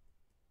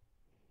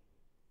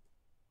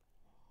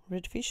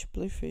 Red fish,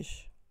 blue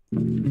fish.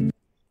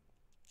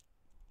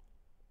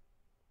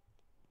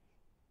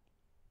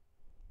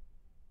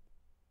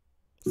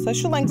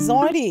 Social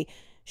anxiety.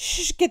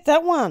 Shh, get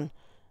that one.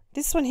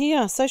 This one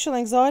here, social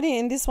anxiety,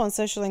 and this one,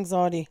 social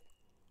anxiety.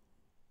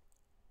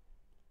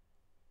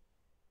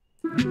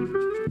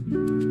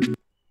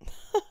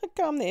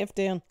 Calm the F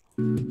down.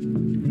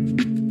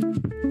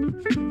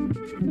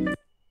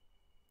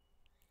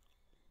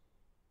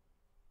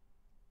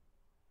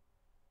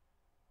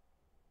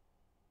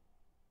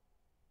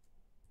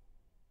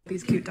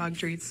 These cute dog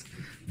treats.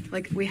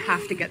 Like, we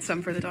have to get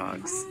some for the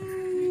dogs.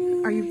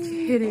 Are you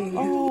kidding?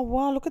 Oh,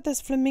 wow, look at those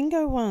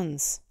flamingo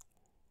ones.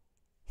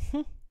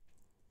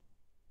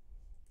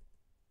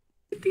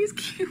 These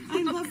cute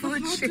little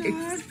food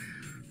shapes.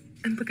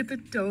 And look at the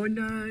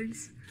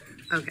donuts.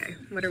 Okay,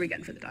 what are we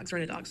getting for the dogs? We're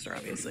in a dog store,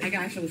 obviously. I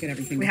have to look at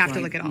everything. We have to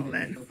look at all of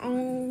it.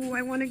 Oh,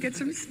 I want to get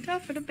some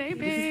stuff for the babies.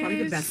 This is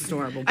probably the best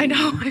store. I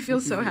know, I feel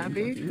so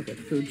happy. Look at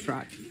the food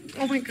truck.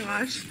 Oh my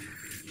gosh.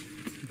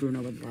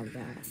 Bruno would love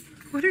that.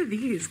 What are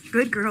these?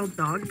 Good girl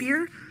dog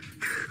beer?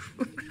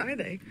 What are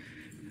they?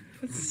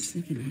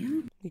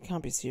 You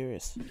can't be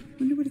serious. I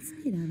wonder what it's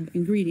made out of.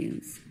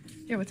 Ingredients.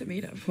 Yeah, what's it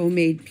made of?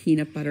 Homemade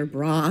peanut butter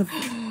broth.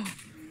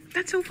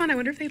 That's so fun. I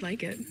wonder if they'd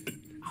like it.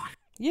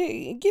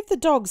 Yeah, give the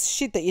dogs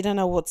shit that you don't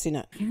know what's in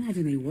it. I can't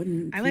imagine they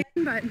wouldn't. I like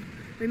them, but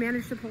we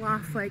managed to pull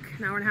off like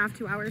an hour and a half,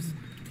 2 hours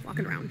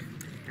walking around.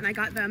 And I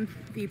got them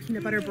the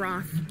peanut butter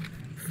broth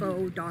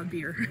faux dog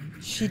beer.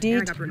 She And I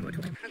did. got Bruno a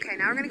toy. Okay,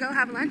 now we're gonna go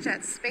have lunch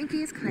at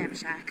Spanky's Clam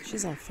Shack.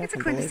 She's on It's a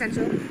fucking belief.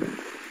 quintessential.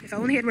 If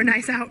only it were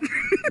nice out,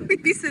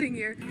 we'd be sitting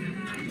here.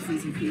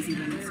 Easy peasy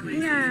lemon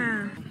squeeze.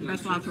 Yeah.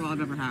 Best lobster roll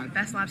I've ever had.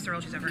 Best lobster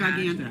roll she's ever had.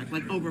 Gigantic,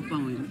 like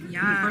overflowing.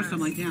 Yes. The first time,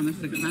 like, damn, this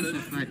is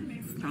expensive,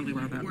 but totally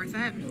worth it. Worth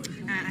it.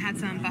 And I had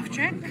some buff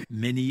chick.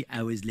 Many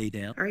hours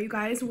later. All right, you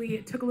guys, we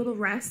took a little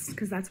rest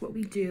because that's what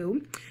we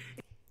do.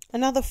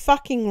 Another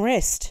fucking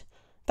rest.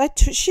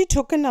 She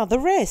took another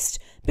rest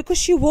because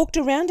she walked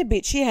around a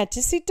bit. She had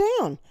to sit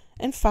down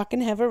and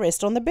fucking have a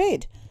rest on the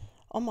bed.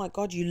 Oh my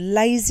God, you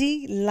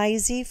lazy,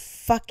 lazy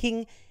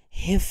fucking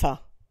heifer.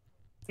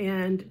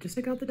 And just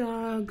took out the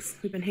dogs.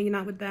 We've been hanging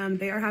out with them.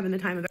 They are having the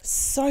time of their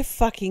So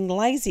fucking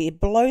lazy.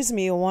 It blows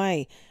me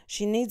away.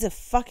 She needs a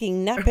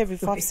fucking nap every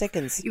 5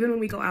 seconds. Even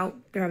when we go out,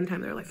 they're having the time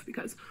of their life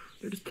because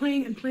they're just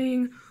playing and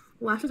playing.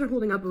 Lashes are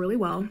holding up really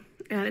well.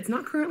 And it's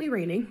not currently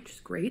raining, which is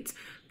great.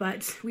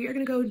 But we are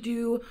going to go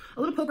do a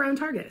little poke around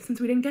Target since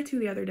we didn't get to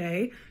the other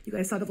day. You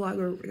guys saw the vlog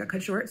where it got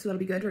cut short, so that'll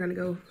be good. We're going to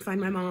go find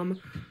my mom.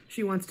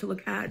 She wants to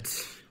look at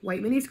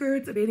white mini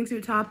skirts, a bathing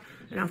suit top,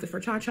 an outfit for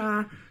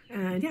Cha-Cha.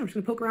 And yeah, we're just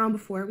going to poke around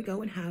before we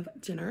go and have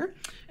dinner.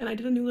 And I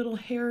did a new little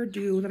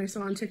hairdo that I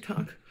saw on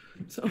TikTok.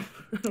 So,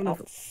 I don't know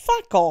if it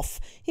Fuck off.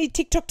 You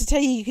TikTok to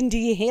tell you can do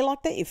your hair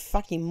like that, you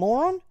fucking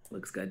moron.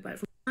 looks good, but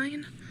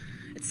fine.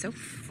 It's so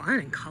fun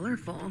and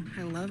colorful.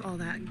 I love all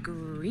that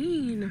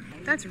green.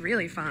 That's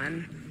really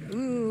fun.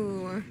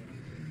 Ooh.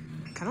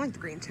 Kind of like the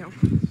green too.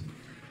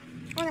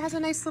 Oh, it has a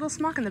nice little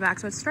smock in the back,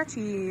 so it's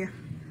stretchy.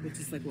 Which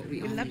is like what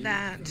we I all love need.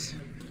 that.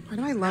 Why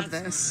do I love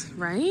this,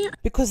 right?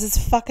 Because it's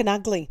fucking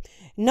ugly.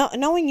 No,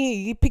 knowing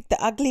you picked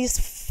the ugliest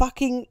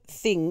fucking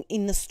thing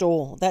in the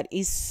store. That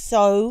is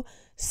so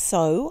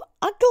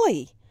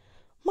ugly.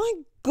 My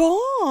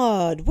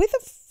God. Where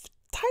the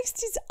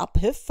taste is up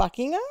her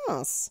fucking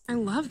ass. I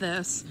love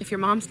this. If your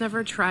mom's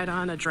never tried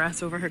on a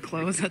dress over her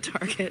clothes at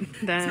Target,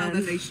 then... Tell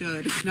them they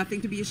should.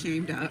 Nothing to be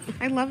ashamed of.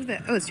 I love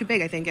that. Oh, it's too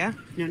big, I think, yeah?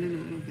 No, I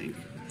don't think.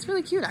 It's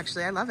really cute,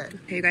 actually. I love it.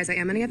 Hey, you guys, I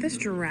am going to get this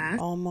dress.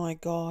 Oh my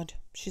God.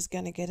 She's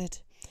going to get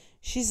it.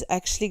 She's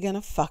actually going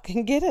to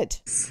fucking get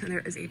it. And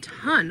there is a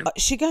ton of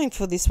She's going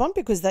for this one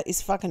because that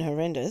is fucking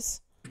horrendous.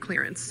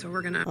 clearance, so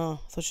we're going to Oh,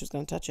 I thought she was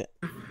going to touch it.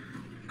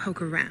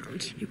 poke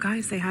around. You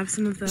guys, they have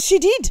some of the... She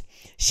did.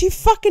 She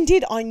fucking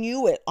did. I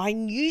knew it. I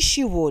knew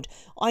she would.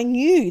 I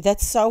knew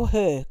that's so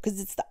her because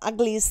it's the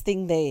ugliest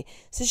thing there.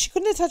 So she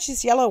couldn't have touched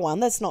this yellow one.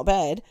 That's not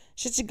bad.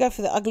 She should go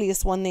for the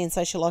ugliest one there and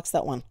say she likes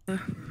that one.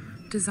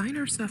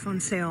 designer stuff on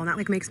sale, and that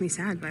like makes me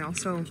sad, but I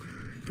also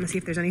want to see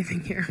if there's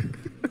anything here.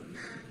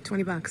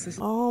 $20. This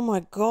Oh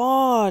my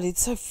God.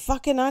 It's so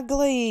fucking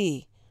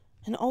ugly.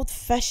 And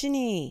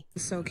old-fashioned-y.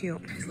 is so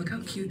cute. Guys, look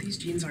how cute these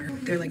jeans are.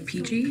 They're like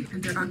peachy,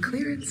 and they're on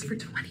clearance for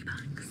 $20.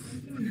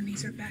 And then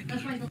these are baggy.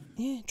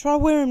 Yeah. Try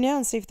wear them now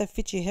and see if they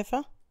fit you,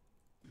 heifer.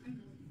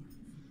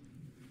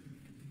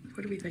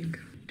 What do we think?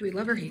 Do we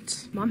love or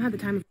hate? Mom had the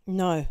time of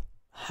No.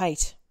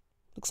 Hate.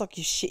 Looks like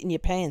you're shitting your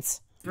pants.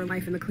 her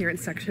life in the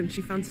clearance section.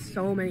 She found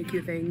so many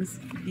cute things.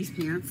 These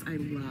pants I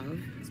love.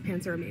 These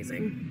pants are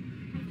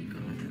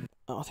amazing.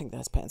 Oh, I think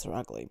those pants are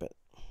ugly, but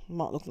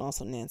Might look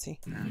nice on Nancy.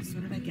 So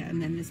what did I get?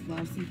 And then this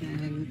blousey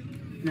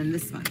thing. And then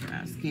this smart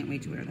dress. Can't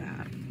wait to wear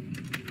that.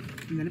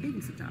 And then a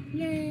bathing suit top.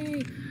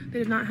 Yay! They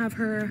did not have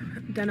her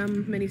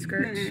denim mini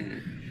skirt.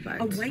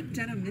 But a white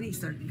denim mini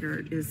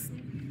skirt is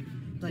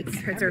like it's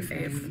her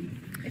fave.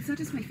 It's not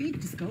just my fave,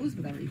 it just goes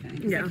with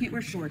everything. Yeah. I can't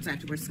wear shorts, I have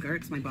to wear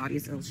skirts. My body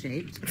is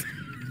ill-shaped.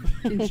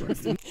 In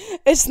shorts.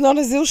 It's not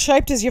as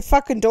ill-shaped as your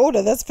fucking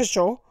daughter, that's for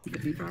sure.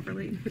 Fit me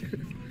properly.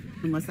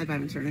 Unless I buy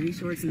maternity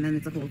shorts, and then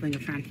it's a whole thing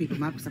of trying to keep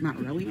them up because I'm not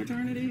really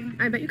maternity.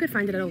 I bet you could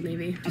find it at Old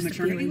Navy. A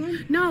maternity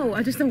one?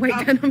 No, just a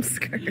white denim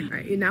skirt. All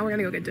right, now we're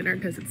gonna go get dinner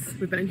because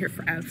we've been in here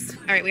for evs.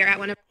 All right, we are at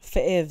one of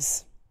For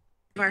Evs.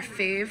 our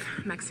fave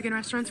Mexican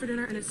restaurants for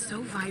dinner, and it's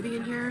so vibey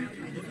in here.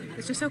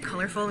 It's just so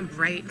colorful and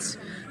bright.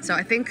 So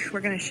I think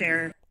we're gonna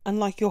share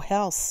Unlike your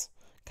house.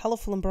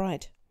 Colourful and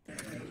bright.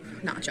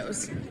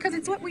 nachos because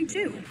it's what we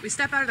do. We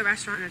step out of the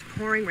restaurant and it's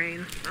pouring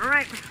rain. All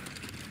right.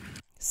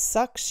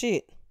 Suck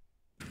shit.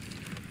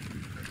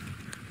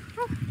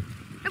 Oh,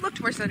 it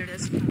looked worse than it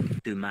is.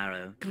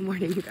 Tomorrow. Good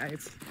morning, you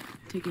guys.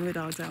 Taking the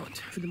dogs out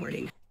for the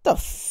morning. The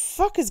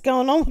fuck is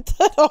going on with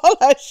that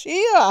eyelash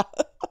here?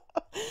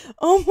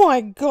 Oh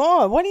my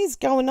god, what is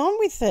going on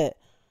with it?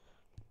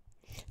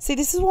 See,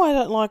 this is why I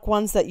don't like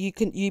ones that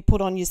you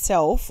put on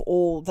yourself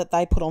or that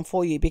they put on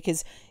for you,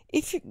 because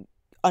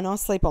and I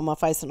sleep on my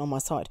face and on my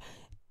side.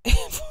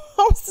 If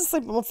I was to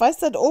sleep on my face,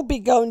 they'd all be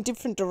going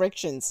different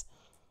directions.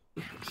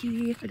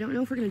 I don't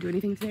know if we're going to do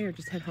anything today or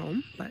just head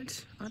home,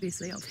 but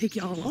obviously I'll take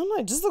y'all along. I don't know,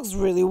 it just looks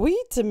really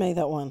weird to me,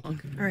 that one.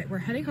 All right, we're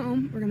heading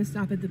home. We're going to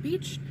stop at the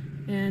beach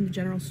and the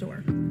general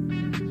store.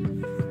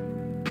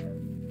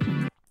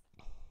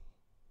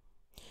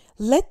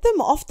 Let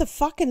them off the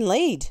fucking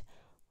lead.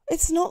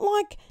 It's not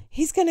like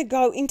he's going to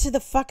go into the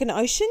fucking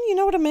ocean, you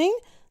know what I mean?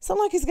 It's not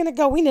like he's going to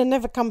go in and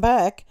never come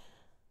back.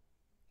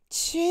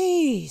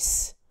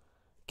 Jeez.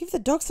 Give the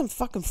dog some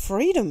fucking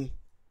freedom.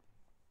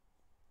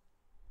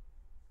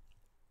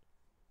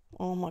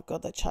 Oh my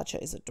god, that Cha-Cha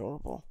is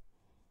adorable.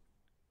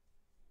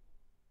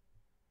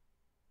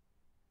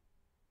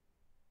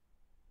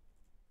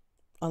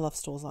 I love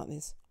stores like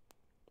this.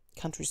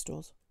 Country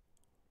stores.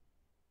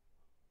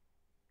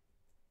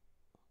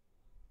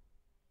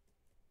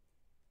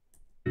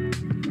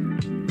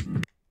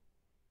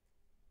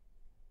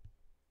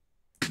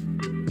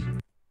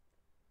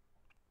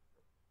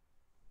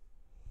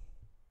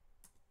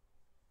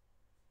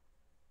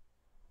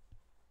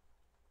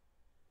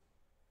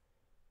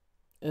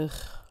 Ugh,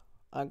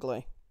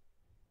 ugly.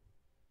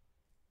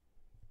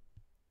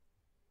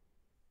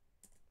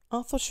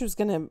 I thought she was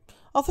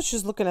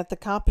looking at the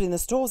carpet in the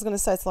store. I was gonna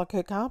say it's like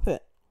her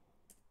carpet.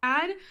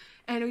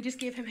 And we just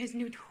gave him his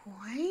new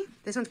toy.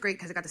 This one's great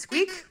because it got the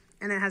squeak,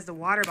 and then it has the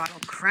water bottle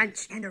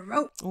crunch and a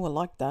rope. Oh, I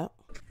like that.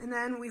 And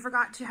then we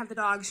forgot to have the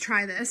dogs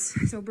try this,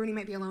 so Bruni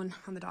might be alone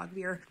on the dog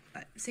beer.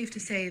 But safe to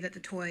say that the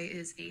toy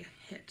is a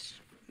hit.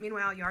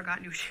 Meanwhile, Yar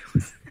got new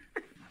shoes.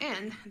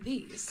 And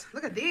these.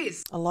 Look at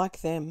these. I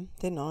like them.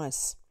 They're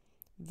nice.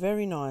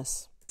 Very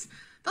nice.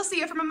 They'll see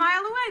you from a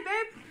mile away,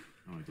 babe.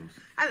 I like those.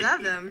 I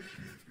love them.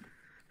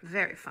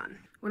 Very fun.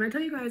 When I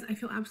tell you guys, I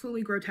feel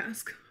absolutely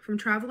grotesque from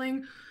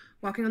traveling,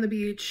 walking on the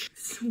beach,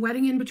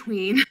 sweating in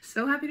between.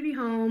 So happy to be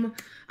home.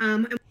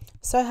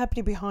 So happy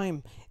to be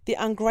home. The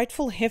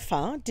ungrateful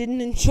heifer didn't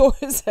enjoy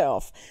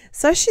herself.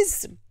 So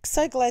she's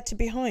so glad to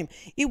be home.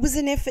 It was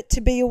an effort to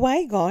be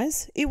away,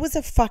 guys. It was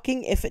a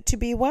fucking effort to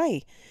be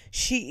away.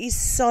 She is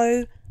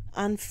so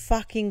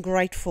unfucking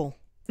grateful.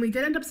 We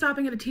did end up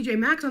stopping at a TJ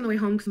Maxx on the way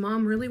home because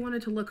Mom really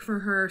wanted to look for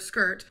her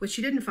skirt, which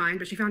she didn't find,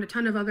 but she found a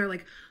ton of other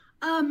like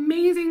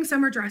amazing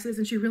summer dresses,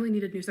 and she really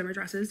needed new summer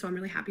dresses, so I'm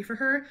really happy for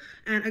her.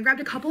 And I grabbed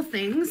a couple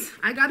things.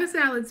 I got a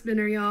salad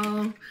spinner,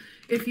 y'all.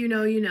 If you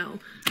know, you know.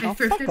 I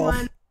thrifted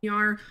one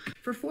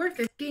for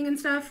 $4.50 and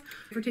stuff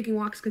for taking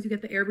walks because you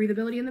get the air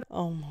breathability in the.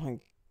 Oh my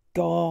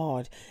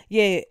God.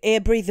 Yeah,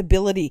 air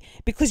breathability.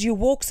 Because you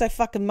walk so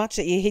fucking much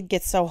that your head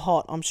gets so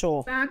hot, I'm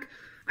sure. Back.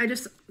 I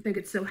just think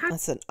it's so happy.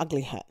 That's an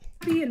ugly hat.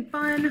 And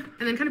fun.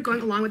 And then kind of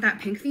going along with that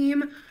pink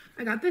theme,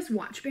 I got this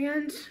watch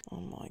band. Oh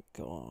my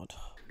God.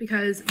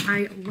 Because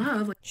I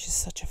love, She's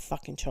such a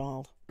fucking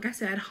child. like I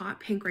said, hot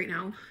pink right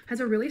now. Has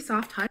a really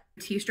soft touch.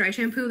 Tease dry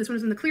shampoo. This one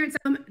is in the clearance.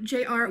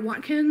 J.R.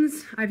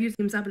 Watkins. I've used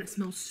Teams Up and it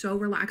smells so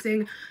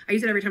relaxing. I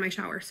use it every time I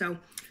shower. So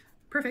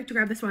perfect to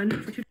grab this one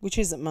for $2. Which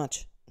isn't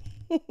much.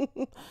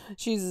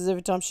 She uses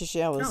every time she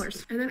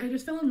showers. And then I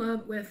just fell in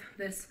love with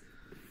this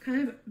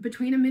kind of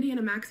between a midi and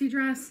a maxi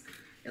dress.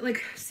 It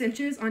like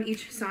cinches on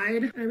each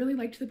side. I really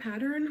liked the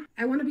pattern.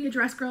 I want to be a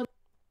dress girl.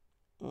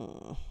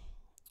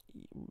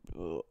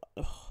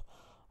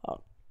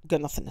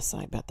 Got nothing to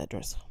say about that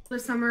dress.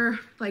 This summer,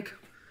 like,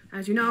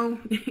 as you know,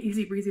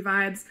 easy breezy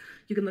vibes.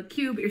 You can look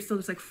cute, but you're still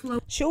just like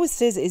floaty She always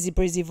says easy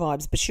breezy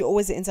vibes, but she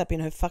always ends up in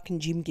her fucking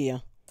gym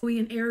gear.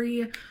 and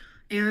airy.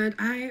 And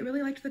I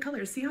really liked the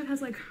colors. See how it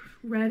has like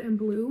red and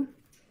blue?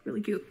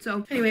 Really cute.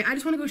 So anyway, I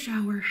just want to go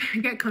shower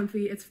and get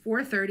comfy. It's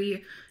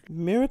 4:30.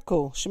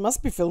 Miracle. She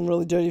must be feeling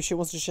really dirty if she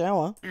wants to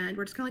shower. And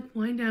we're just gonna like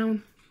wind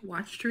down,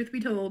 watch Truth Be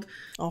Told.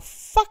 Oh,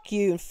 fuck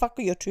you and fuck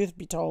your truth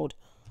be told.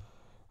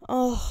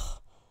 Oh,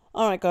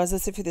 Alright, guys,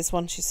 that's it for this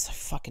one. She's so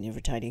fucking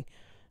irritating.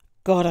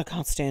 God, I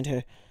can't stand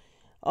her.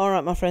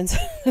 Alright, my friends,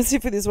 that's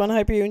it for this one. I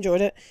hope you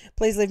enjoyed it.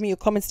 Please leave me your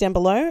comments down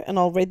below and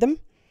I'll read them.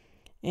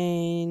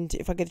 And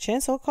if I get a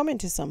chance, I'll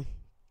comment to some.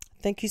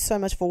 Thank you so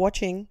much for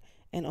watching,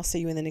 and I'll see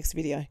you in the next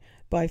video.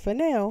 Bye for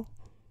now.